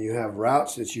and you have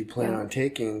routes that you plan on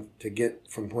taking to get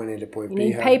from point A to point B, you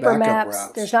need paper maps.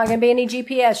 Routes. There's not going to be any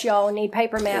GPS, y'all. You need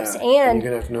paper maps. And you're going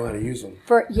to have to know how to use them.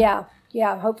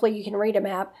 Hopefully you can read a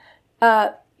map.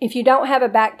 If you don't have a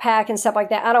backpack and stuff like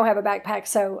that, I don't have a backpack,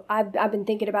 so I've been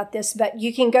thinking about this, but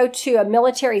you can go to a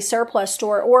military surplus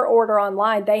store or order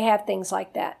online. They have things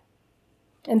like that.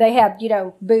 And they have,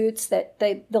 boots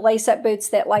the lace-up boots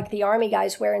that like the Army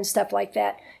guys wear and stuff like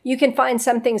that. You can find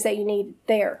some things that you need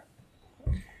there.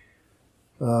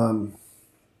 Let's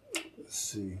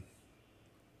see.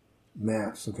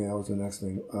 Maps. Okay, that was the next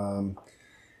thing.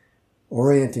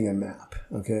 Orienting a map.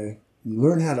 Okay.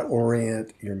 Learn how to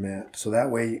orient your map. So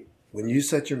that way, when you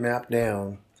set your map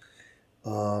down,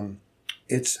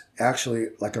 it's actually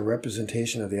like a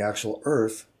representation of the actual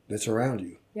Earth that's around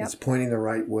you. Yep. It's pointing the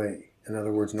right way. In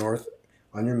other words, north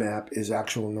on your map is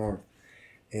actual north.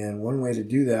 And one way to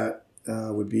do that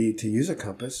would be to use a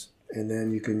compass. And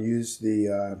then you can use they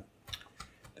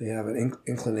have an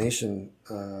inclination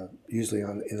usually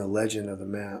in the legend of the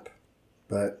map.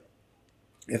 But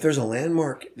if there's a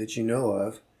landmark that you know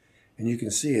of, and you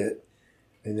can see it,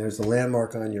 and there's a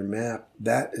landmark on your map,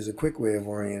 that is a quick way of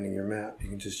orienting your map. You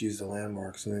can just use the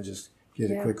landmarks and then just get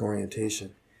a quick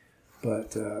orientation.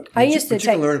 But you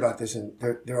can learn about this, and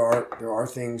there are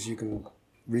things you can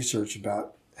research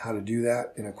about how to do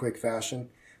that in a quick fashion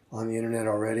on the internet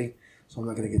already. So I'm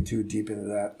not going to get too deep into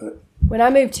that. But when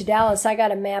I moved to Dallas, I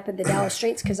got a map of the Dallas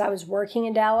streets because I was working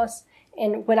in Dallas.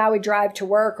 And when I would drive to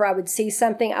work or I would see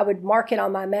something, I would mark it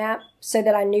on my map so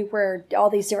that I knew where all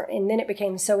these different, and then it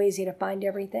became so easy to find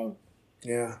everything.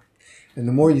 Yeah. And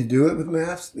the more you do it with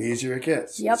maps, the easier it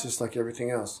gets. Yep. It's just like everything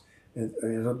else. And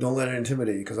don't let it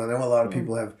intimidate you, because I know a lot of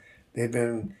people they've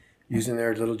been, using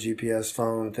their little GPS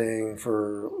phone thing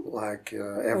for like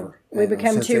ever. We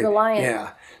become too reliant.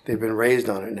 Yeah, they've been raised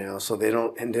on it now, so they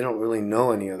don't really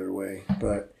know any other way.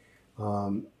 But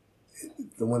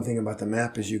the one thing about the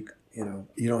map is you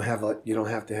don't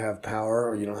have to have power,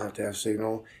 or you don't have to have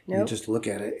signal. Nope. You just look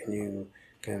at it and you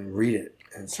can read it.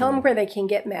 And tell them where they can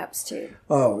get maps too.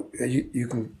 Oh, you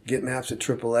can get maps at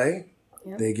AAA.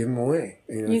 Yep. They give them away.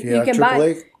 If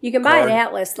you can buy an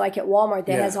atlas like at Walmart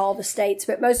that has all the states,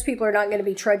 but most people are not going to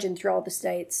be trudging through all the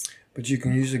states. But you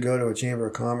can usually go to a chamber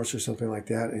of commerce or something like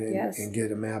that and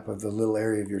get a map of the little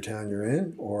area of your town you're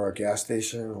in, or a gas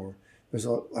station, or there's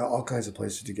all kinds of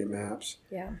places to get maps.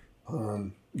 Yeah.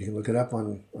 You can look it up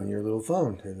on your little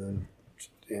phone, and then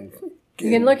you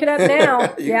can look it up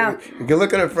now. You can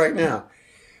look it up right now.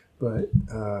 But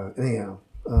anyhow,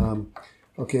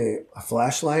 okay, a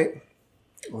flashlight.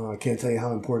 I can't tell you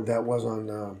how important that was on,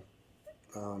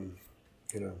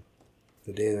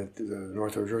 the day that the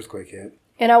Northridge earthquake hit.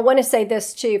 And I want to say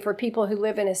this too, for people who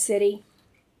live in a city.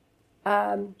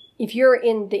 If you're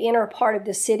in the inner part of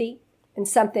the city and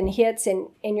something hits and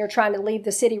you're trying to leave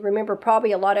the city, remember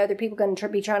probably a lot of other people are going to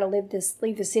be trying to leave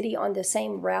the city on the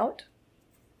same route.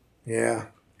 Yeah.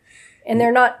 And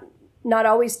they're not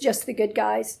always just the good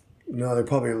guys. No, there are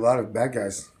probably a lot of bad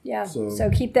guys. Yeah. So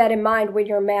keep that in mind when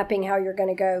you're mapping how you're going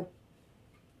to go.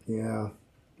 Yeah.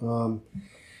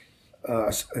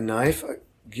 A knife.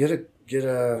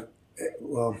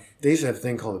 Well, they used to have a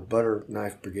thing called a butter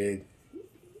knife brigade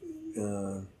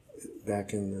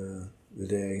back in the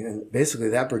day. And basically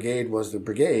that brigade was the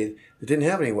brigade that didn't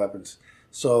have any weapons.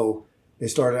 So they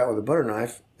started out with a butter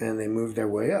knife and they moved their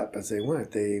way up as they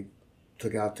went. They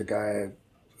took out the guy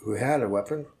who had a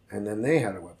weapon, and then they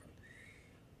had a weapon.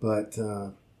 But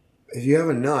if you have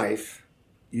a knife,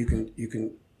 you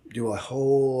can do a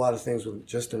whole lot of things with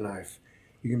just a knife.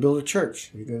 You can build a church.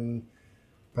 You can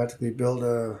practically build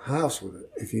a house with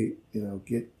it. If you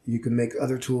can make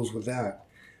other tools with that.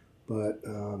 But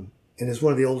and it's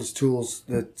one of the oldest tools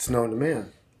that's known to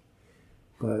man.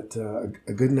 But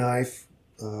a good knife,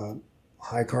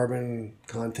 high carbon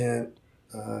content.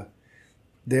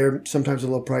 They're sometimes a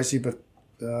little pricey, but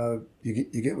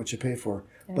you get what you pay for.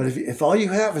 But if all you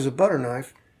have is a butter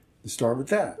knife, start with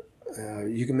that.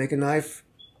 You can make a knife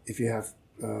if you have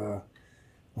a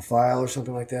file or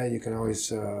something like that. You can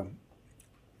always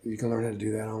you can learn how to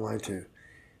do that online too.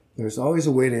 There's always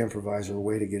a way to improvise or a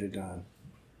way to get it done.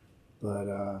 But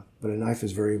a knife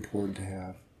is very important to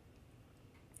have.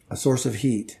 A source of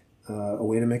heat, a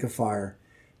way to make a fire.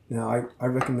 Now I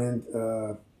recommend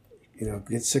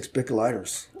get 6 Bic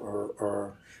lighters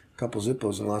or a couple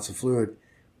Zippos and lots of fluid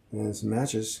and some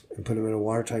matches and put them in a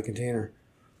watertight container.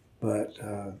 But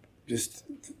just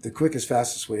the quickest,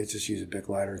 fastest way is just use a Bic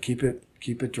lighter. Keep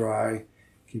it dry.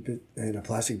 Keep it in a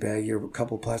plastic baggie or a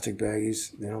couple plastic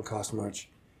baggies. They don't cost much.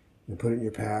 And put it in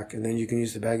your pack. And then you can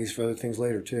use the baggies for other things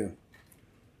later too.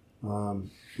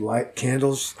 Light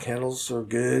candles. Candles are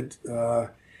good. In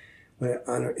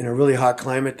a really hot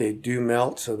climate, they do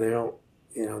melt, so they don't.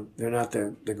 They're not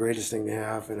the greatest thing to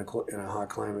have in a hot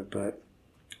climate, but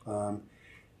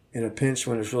in a pinch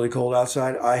when it's really cold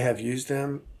outside, I have used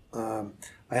them. I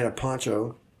had a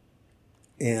poncho,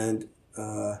 and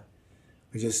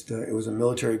it was a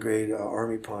military grade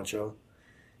Army poncho,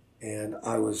 and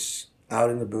I was out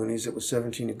in the boonies. It was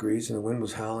 17 degrees, and the wind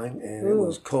was howling, and it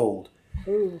was cold.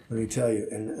 Ooh. Let me tell you.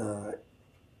 And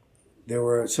there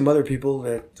were some other people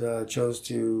that chose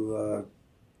to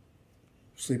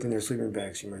sleep in their sleeping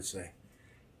bags, you might say.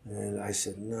 And I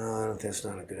said, no, that's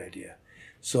not a good idea.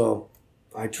 So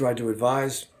I tried to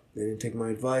advise. They didn't take my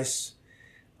advice.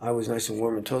 I was nice and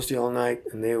warm and toasty all night,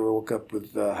 and they woke up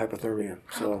with hypothermia.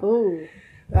 So, ooh,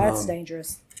 that's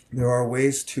dangerous. There are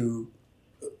ways to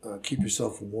keep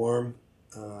yourself warm.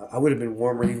 I would have been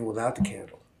warmer even without the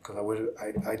candle, because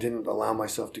I didn't allow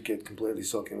myself to get completely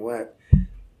soaking wet,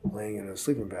 laying in a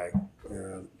sleeping bag,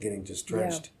 getting just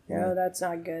drenched. Yeah. No, that's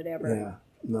not good ever. Yeah,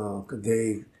 no,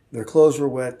 their clothes were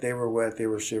wet, they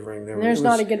were shivering. There's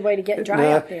not a good way to get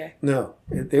dry out there. No,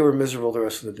 they were miserable the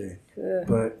rest of the day. Ugh.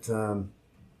 But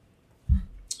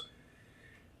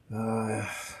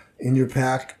in your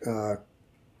pack,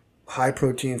 high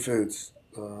protein foods,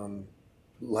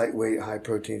 lightweight high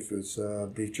protein foods.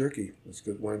 Beef jerky, that's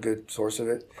good. One good source of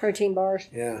it. Protein bars.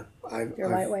 Yeah,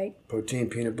 lightweight. Protein,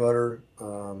 peanut butter.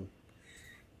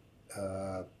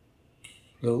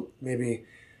 Maybe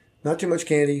not too much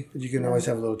candy, but you can always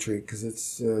have a little treat, because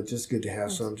it's just good to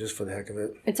have some just for the heck of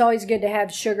it. It's always good to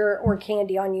have sugar or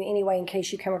candy on you anyway, in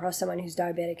case you come across someone who's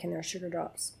diabetic and their sugar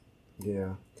drops.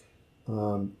 Yeah.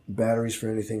 Batteries for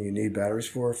anything you need batteries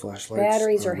for, flashlights,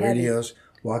 batteries are radios, heavy.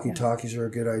 walkie-talkies are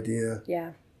a good idea.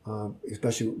 Yeah.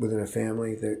 especially within a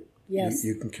family, that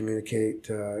you can communicate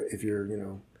if you're,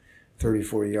 30,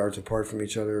 40 yards apart from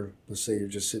each other. Let's say you're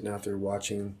just sitting out there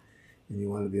watching and you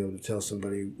want to be able to tell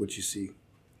somebody what you see.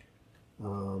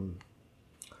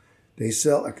 They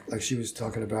sell, like she was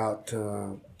talking about,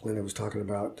 Linda was talking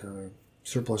about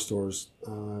surplus stores.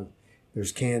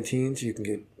 There's canteens. You can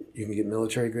get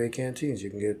military grade canteens.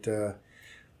 You can get,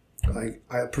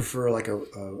 I prefer like a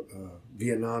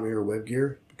Vietnam era web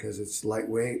gear because it's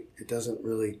lightweight. It doesn't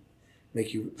really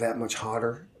make you that much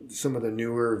hotter. Some of the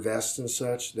newer vests and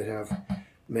such that have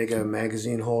mega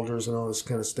magazine holders and all this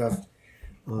kind of stuff,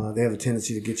 they have a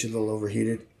tendency to get you a little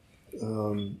overheated,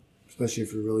 especially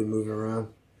if you're really moving around.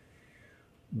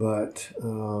 But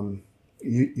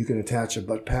you can attach a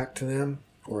butt pack to them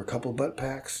or a couple butt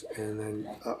packs. And then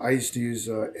I used to use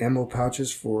ammo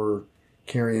pouches for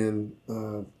carrying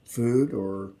food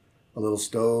or a little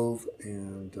stove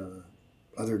and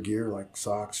other gear like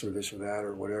socks or this or that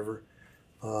or whatever.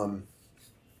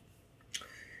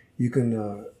 You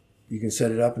can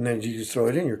set it up and then you just throw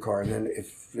it in your car. And then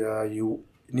if you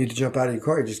need to jump out of your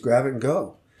car, you just grab it and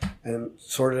go. And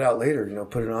sort it out later,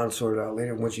 put it on, sort it out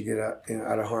later. Once you get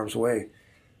out of harm's way,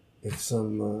 if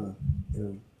some,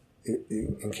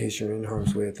 in case you're in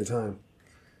harm's way at the time.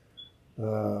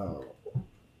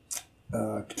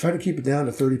 Try to keep it down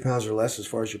to 30 pounds or less as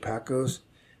far as your pack goes.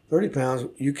 30 pounds,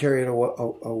 you carry it a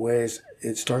ways,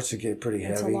 it starts to get pretty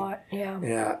heavy. That's a lot, yeah.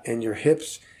 Yeah, and your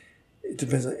hips, it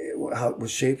depends on what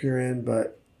shape you're in,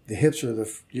 but the hips are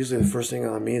usually the first thing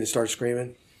on me to start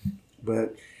screaming.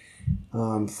 But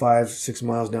 5-6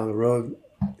 miles down the road,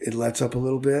 it lets up a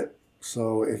little bit.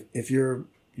 So if your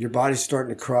body's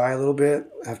starting to cry a little bit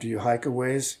after you hike a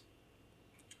ways,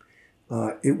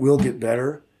 it will get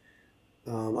better,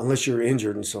 unless you're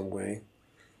injured in some way.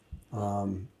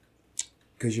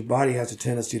 Because your body has a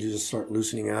tendency to just start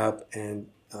loosening up, and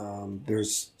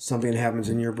there's something that happens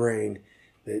in your brain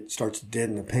that starts to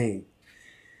deaden the pain.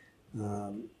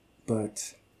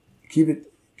 But keep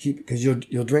because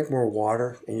you'll drink more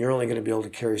water, and you're only going to be able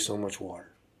to carry so much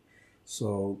water.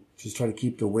 So just try to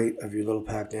keep the weight of your little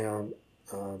pack down,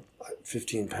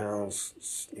 15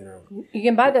 pounds. You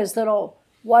can buy those little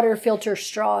water filter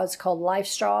straws called Life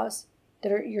Straws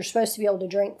that you're supposed to be able to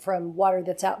drink from water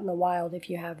that's out in the wild if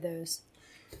you have those.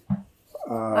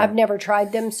 I've never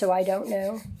tried them, so I don't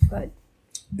know. But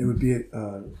it would be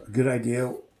a good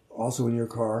idea also in your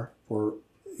car or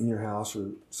in your house or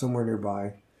somewhere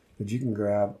nearby that you can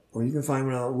grab, or you can find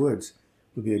one out in the woods.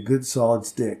 It would be a good solid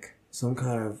stick, some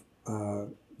kind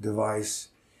of device.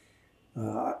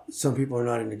 Some people are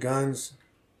not into guns.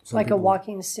 Like a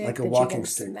walking stick. Like a walking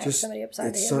stick. Smack just somebody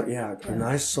upside the head. Yeah, a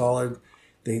nice solid.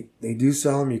 They do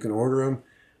sell them. You can order them.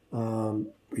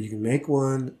 You can make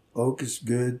one. Oak is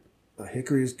good.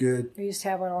 Hickory is good. I used to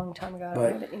have one a long time ago. I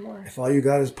don't have it anymore. If all you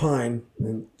got is pine,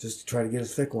 then just try to get a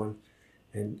thick one,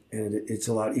 and it's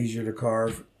a lot easier to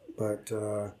carve. But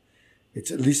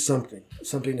it's at least something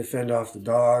to fend off the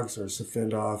dogs or to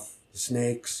fend off the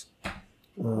snakes.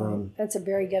 That's a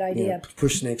very good idea.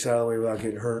 Push snakes out of the way without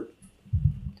getting hurt.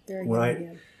 Very good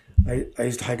idea. I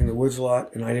used to hike in the woods a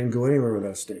lot, and I didn't go anywhere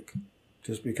without a stick,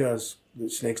 just because the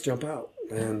snakes jump out.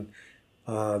 And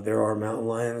there are mountain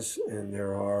lions, and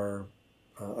there are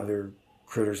other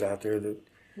critters out there that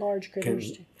large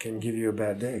critters can give you a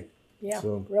bad day. Yeah,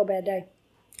 real bad day.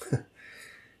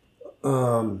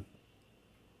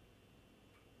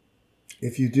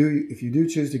 If you do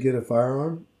choose to get a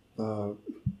firearm,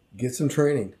 get some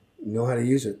training. Know how to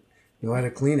use it. Know how to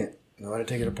clean it. Know how to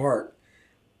take it apart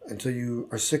until you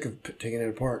are sick of taking it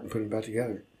apart and putting it back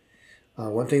together.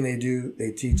 One thing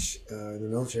they teach in the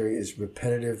military is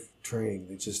repetitive training.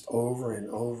 It's just over and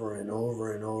over and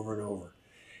over and over and over.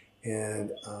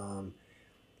 And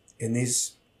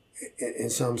in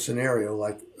some scenario,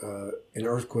 like an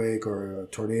earthquake or a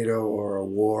tornado or a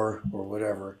war or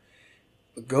whatever,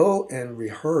 go and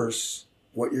rehearse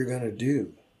what you're going to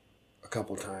do a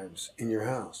couple times in your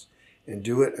house, and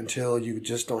do it until you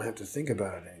just don't have to think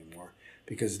about it anymore,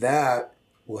 because that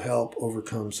will help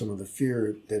overcome some of the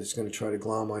fear that it's going to try to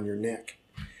glom on your neck.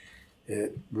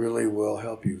 It really will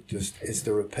help you. It's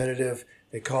the repetitive,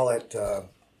 they call it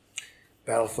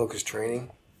battle-focused training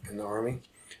in the Army.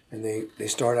 And they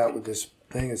start out with this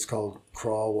thing, it's called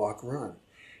crawl, walk, run.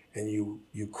 And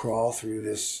you crawl through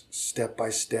this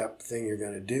step-by-step thing you're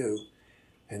going to do,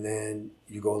 and then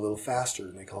you go a little faster,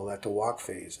 and they call that the walk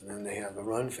phase. And then they have the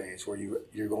run phase where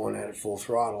you're going at it full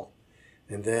throttle.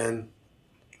 And then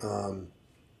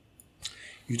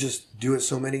you just do it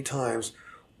so many times,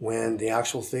 when the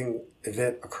actual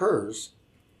event occurs,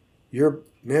 your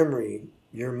memory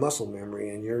your muscle memory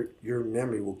and your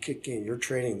memory will kick in. Your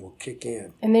training will kick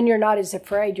in. And then you're not as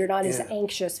afraid. You're not as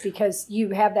anxious because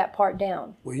you have that part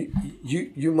down. Well,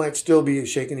 you might still be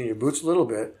shaking in your boots a little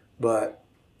bit, but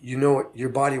you know what your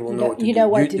body will know what to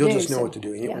do. You'll just know what to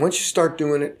do. And once you start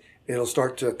doing it, it'll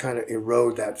start to kind of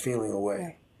erode that feeling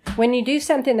away. Right. When you do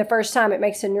something the first time, it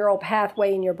makes a neural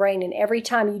pathway in your brain, and every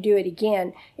time you do it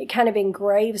again, it kind of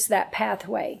engraves that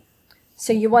pathway.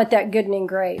 So you want that good and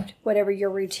engraved, whatever your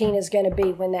routine is going to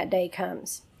be when that day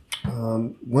comes.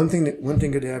 One thing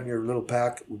good to have in your little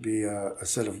pack would be a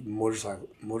set of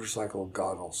motorcycle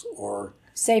goggles or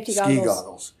safety ski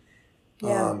goggles.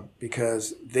 Yeah.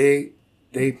 Because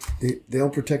they'll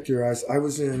protect your eyes. I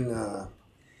was in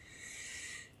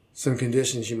some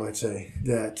conditions, you might say,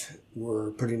 that were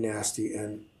pretty nasty,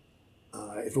 and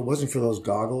if it wasn't for those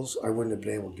goggles, I wouldn't have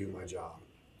been able to do my job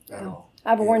at all.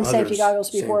 I've worn safety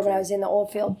goggles before when I was in the oil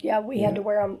field. Yeah, we had to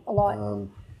wear them a lot.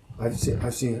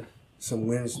 I've seen some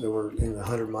winds that were in the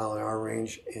 100-mile-an-hour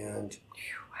range, and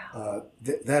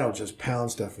that'll just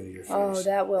pound stuff into your face. Oh,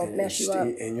 that will mess you up.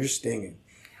 And you're stinging.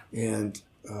 And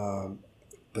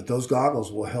but those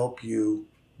goggles will help you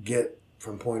get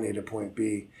from point A to point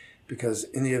B, because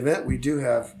in the event we do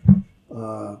have,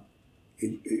 or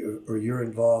you're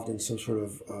involved in some sort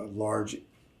of large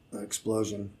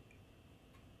explosion,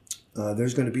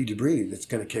 there's going to be debris that's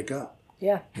going to kick up.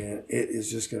 Yeah. And it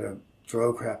is just going to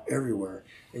throw crap everywhere.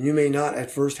 And you may not at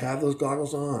first have those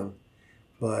goggles on,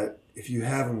 but if you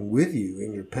have them with you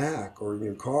in your pack or in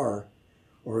your car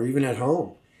or even at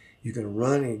home, you can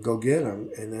run and go get them.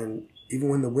 And then even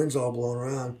when the wind's all blowing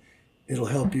around, it'll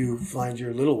help you find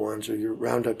your little ones, or you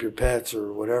round up your pets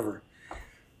or whatever.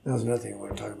 That was another thing I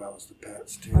wanted to talk about, was the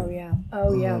pets too. Oh,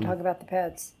 yeah. Talk about the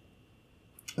pets.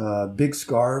 Big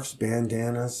scarves,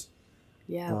 bandanas.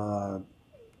 Yeah.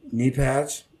 Knee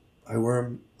pads. I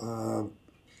wear them.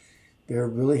 They're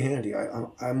really handy.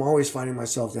 I'm always finding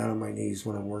myself down on my knees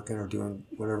when I'm working or doing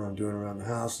whatever I'm doing around the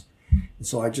house. And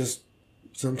so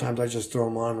sometimes I just throw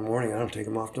them on in the morning. I don't take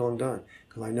them off till I'm done,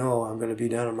 because I know I'm going to be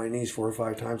down on my knees 4 or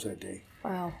 5 times that day.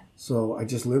 Wow. So I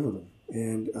just live with them.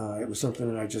 And it was something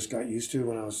that I just got used to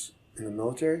when I was in the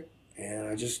military.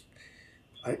 And it just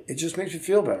makes me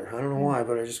feel better. I don't know why,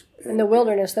 but in the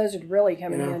wilderness, those would really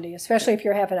come in handy, especially if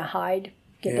you're having to hide,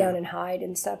 get down and hide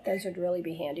and stuff. Those would really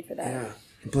be handy for that. Yeah.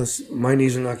 And plus, my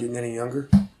knees are not getting any younger.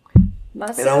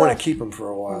 Myself. And I want to keep them for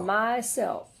a while.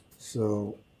 Myself.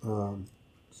 So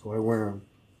I wear them.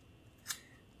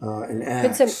 And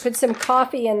Axe. Put some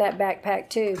coffee in that backpack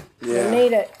too. Yeah. You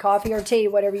need it. Coffee or tea,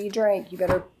 whatever you drink. You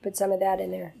better put some of that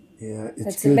in there. Yeah,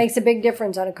 it makes a big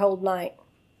difference on a cold night.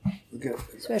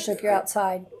 Especially if you're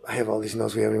outside. I have all these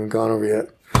notes we haven't even gone over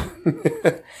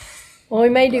yet. Well, we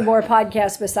may do more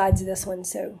podcasts besides this one,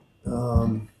 so.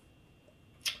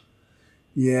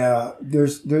 Yeah,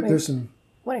 there's some.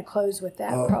 I want to close with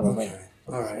that, probably. Okay.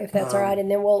 All right. If that's all right, and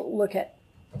then we'll look at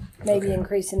maybe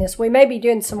increasing this. We may be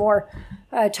doing some more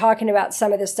talking about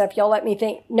some of this stuff. Y'all let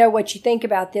me know what you think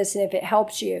about this, and if it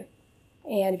helps you.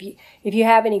 And if you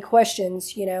have any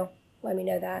questions, let me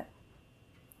know that.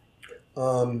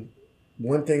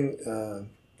 One thing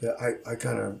that I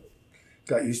kind of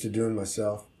got used to doing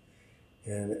myself,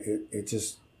 and it's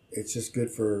just good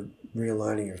for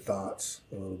realigning your thoughts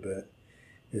a little bit,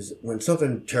 is when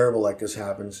something terrible like this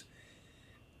happens,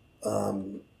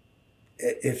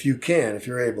 if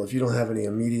you're able, if you don't have any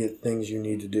immediate things you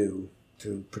need to do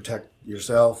to protect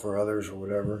yourself or others or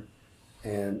whatever,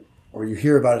 or you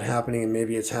hear about it happening and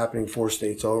maybe it's happening 4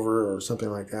 states over or something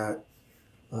like that,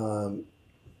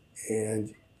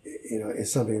 and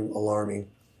it's something alarming,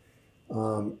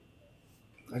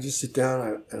 I just sit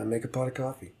down and I make a pot of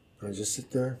coffee. I just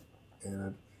sit there and I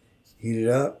heat it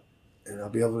up, and I'll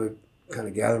be able to kind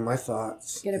of gather my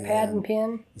thoughts. Get a pad and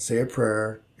pen. Say a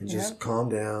prayer and just calm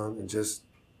down and just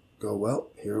go, well,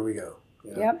 here we go.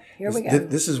 Yep, here we go.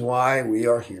 This is why we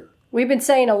are here. We've been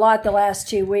saying a lot the last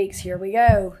 2 weeks. Here we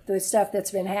go. The stuff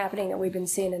that's been happening that we've been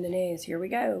seeing in the news. Here we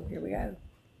go. Here we go.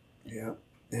 Yeah.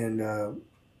 And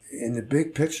in the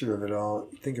big picture of it all,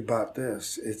 think about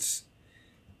this.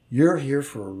 You're here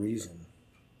for a reason.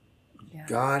 Yeah.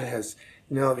 God has,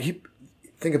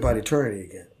 think about eternity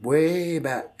again. Way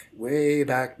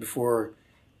back before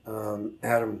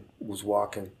Adam was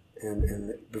walking,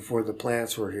 and before the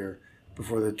plants were here,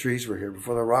 before the trees were here,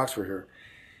 before the rocks were here.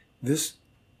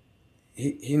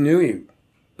 He knew you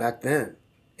back then,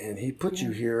 and he put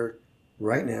you here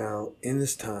right now in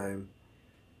this time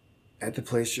at the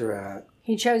place you're at.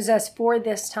 He chose us for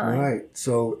this time. Right.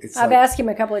 So I've asked him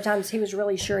a couple of times. He was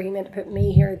really sure he meant to put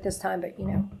me here at this time, but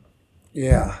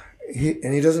Yeah.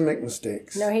 He doesn't make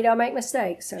mistakes. No, he don't make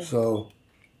mistakes. So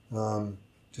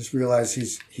just realize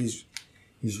he's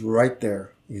right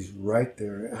there. He's right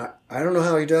there. I don't know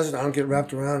how he does it. I don't get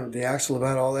wrapped around the axle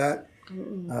about all that.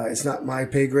 It's not my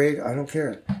pay grade. I don't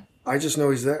care. I just know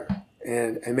he's there,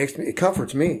 and it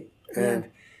comforts me. And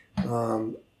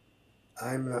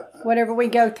whatever we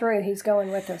go through, he's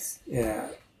going with us. Yeah,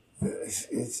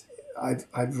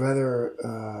 I'd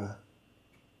rather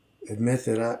admit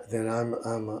that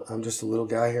I'm just a little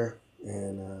guy here,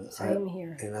 and same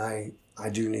here. And I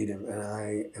do need him, and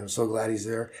I am so glad he's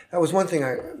there. That was one thing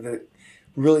that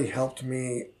really helped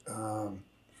me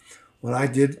when I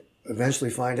did eventually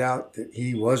find out that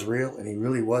he was real and he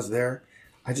really was there.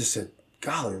 I just said,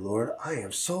 golly, Lord, I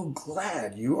am so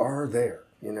glad you are there.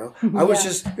 You know, it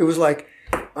was like,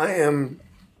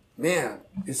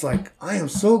 it's like, I am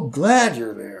so glad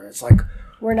you're there. It's like,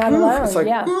 we're not alone. It's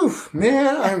like, oof,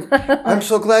 man, I'm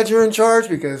so glad you're in charge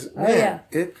because,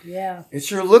 it's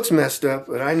your looks messed up,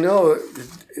 but I know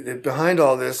that behind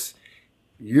all this,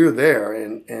 you're there,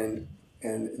 and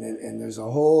there's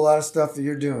a whole lot of stuff that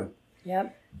you're doing.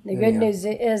 Yep. The good news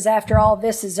is after all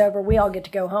this is over, we all get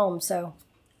to go home. So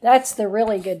that's the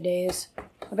really good news.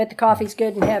 I bet the coffee's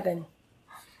good in heaven.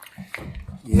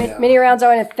 Yeah. Many Rounds,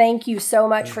 I want to thank you so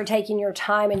much for taking your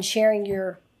time and sharing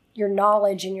your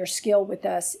knowledge and your skill with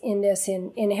us in this,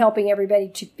 in helping everybody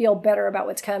to feel better about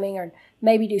what's coming, or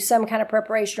maybe do some kind of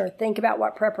preparation or think about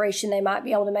what preparation they might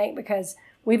be able to make, because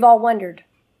we've all wondered.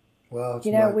 Well,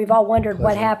 we've all wondered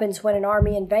what happens when an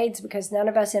army invades, because none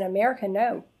of us in America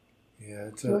know.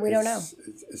 Yeah, we don't know.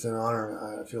 It's an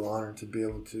honor. I feel honored to be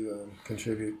able to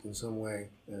contribute in some way,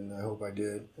 and I hope I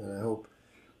did, and I hope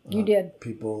you did.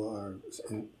 People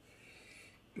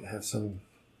have some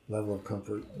level of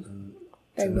comfort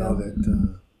to know that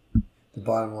the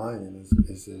bottom line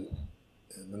is that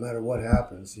no matter what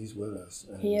happens, he's with us.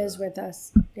 And, he is with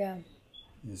us. Yeah.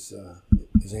 His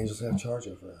angels have charge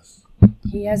over us.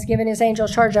 He has given his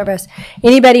angels charge over us.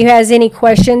 Anybody who has any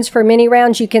questions for Many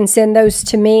Rounds, you can send those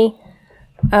to me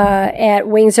at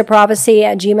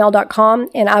wingsofprophecy@gmail.com,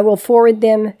 and I will forward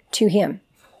them to him.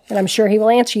 And I'm sure he will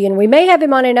answer you. And we may have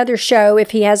him on another show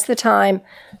if he has the time,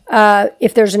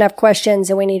 if there's enough questions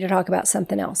and we need to talk about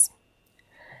something else.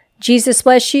 Jesus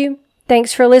bless you.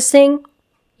 Thanks for listening.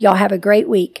 Y'all have a great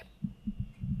week.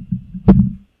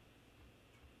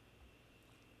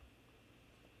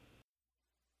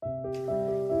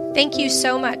 Thank you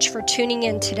so much for tuning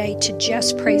in today to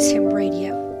Just Praise Him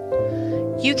Radio.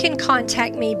 You can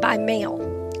contact me by mail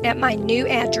at my new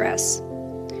address,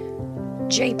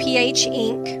 JPH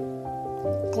Inc.,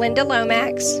 Glenda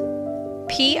Lomax,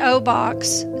 P.O.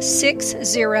 Box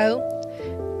 60,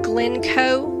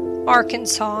 Glencoe,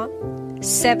 Arkansas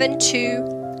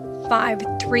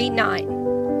 72539,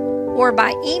 or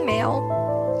by email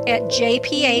at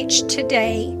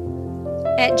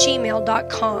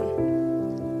jphtoday@gmail.com.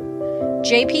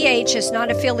 JPH is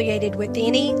not affiliated with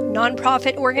any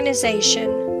nonprofit organization,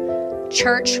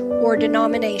 church, or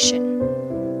denomination.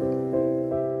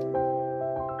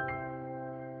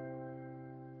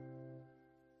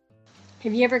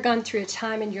 Have you ever gone through a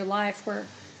time in your life where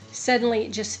suddenly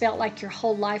it just felt like your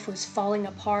whole life was falling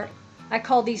apart? I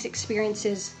call these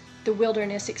experiences the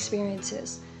wilderness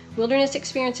experiences. Wilderness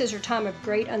experiences are a time of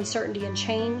great uncertainty and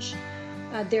change.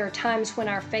 There are times when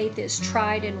our faith is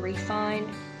tried and refined.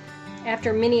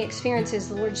 After many experiences,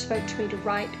 the Lord spoke to me to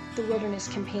write the Wilderness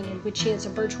Companion, which is a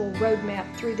virtual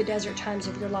roadmap through the desert times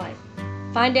of your life.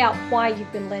 Find out why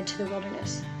you've been led to the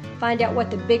wilderness. Find out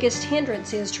what the biggest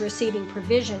hindrance is to receiving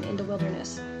provision in the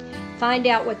wilderness. Find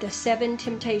out what the 7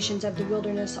 temptations of the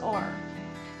wilderness are.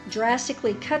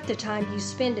 Drastically cut the time you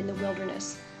spend in the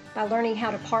wilderness by learning how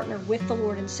to partner with the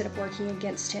Lord instead of working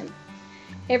against Him.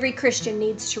 Every Christian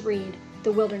needs to read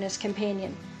the Wilderness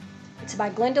Companion. It's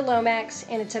by Glenda Lomax,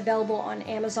 and it's available on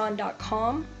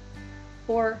Amazon.com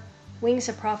or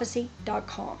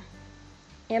wingsofprophecy.com.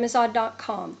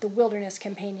 Amazon.com, The Wilderness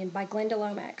Companion by Glenda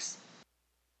Lomax.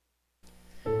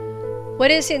 What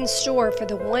is in store for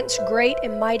the once great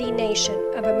and mighty nation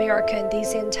of America in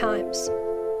these end times?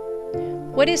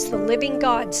 What is the living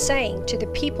God saying to the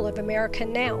people of America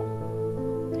now?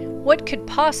 What could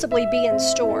possibly be in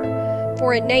store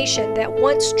for a nation that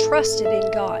once trusted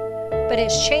in God, but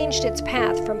has changed its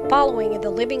path from following in the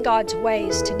living God's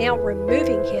ways to now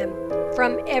removing Him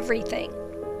from everything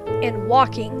and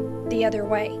walking the other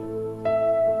way?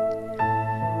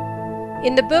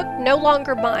 In the book No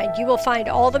Longer Mine, you will find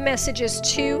all the messages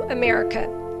to America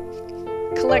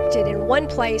collected in one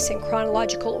place in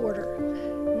chronological order.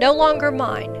 No Longer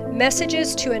Mine,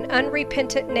 Messages to an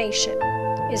Unrepentant Nation,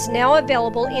 is now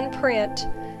available in print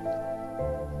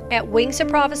at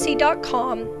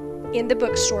wingsofprophecy.com in the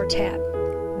bookstore tab.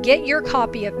 Get your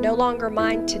copy of No Longer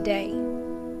Mine today.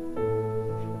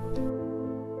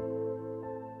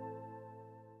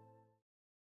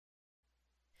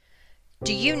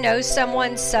 Do you know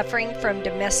someone suffering from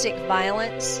domestic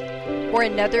violence or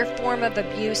another form of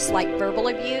abuse like verbal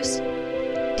abuse?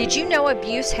 Did you know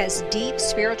abuse has deep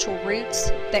spiritual roots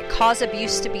that cause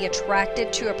abuse to be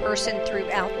attracted to a person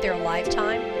throughout their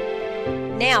lifetime?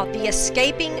 Now, the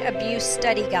Escaping Abuse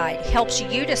Study Guide helps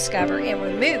you discover and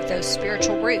remove those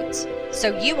spiritual roots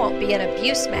so you won't be an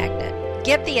abuse magnet.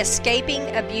 Get the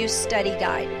Escaping Abuse Study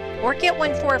Guide or get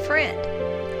one for a friend.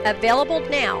 Available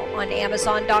now on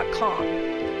Amazon.com.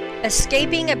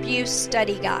 Escaping Abuse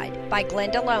Study Guide by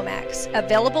Glenda Lomax.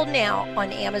 Available now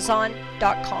on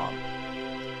Amazon.com.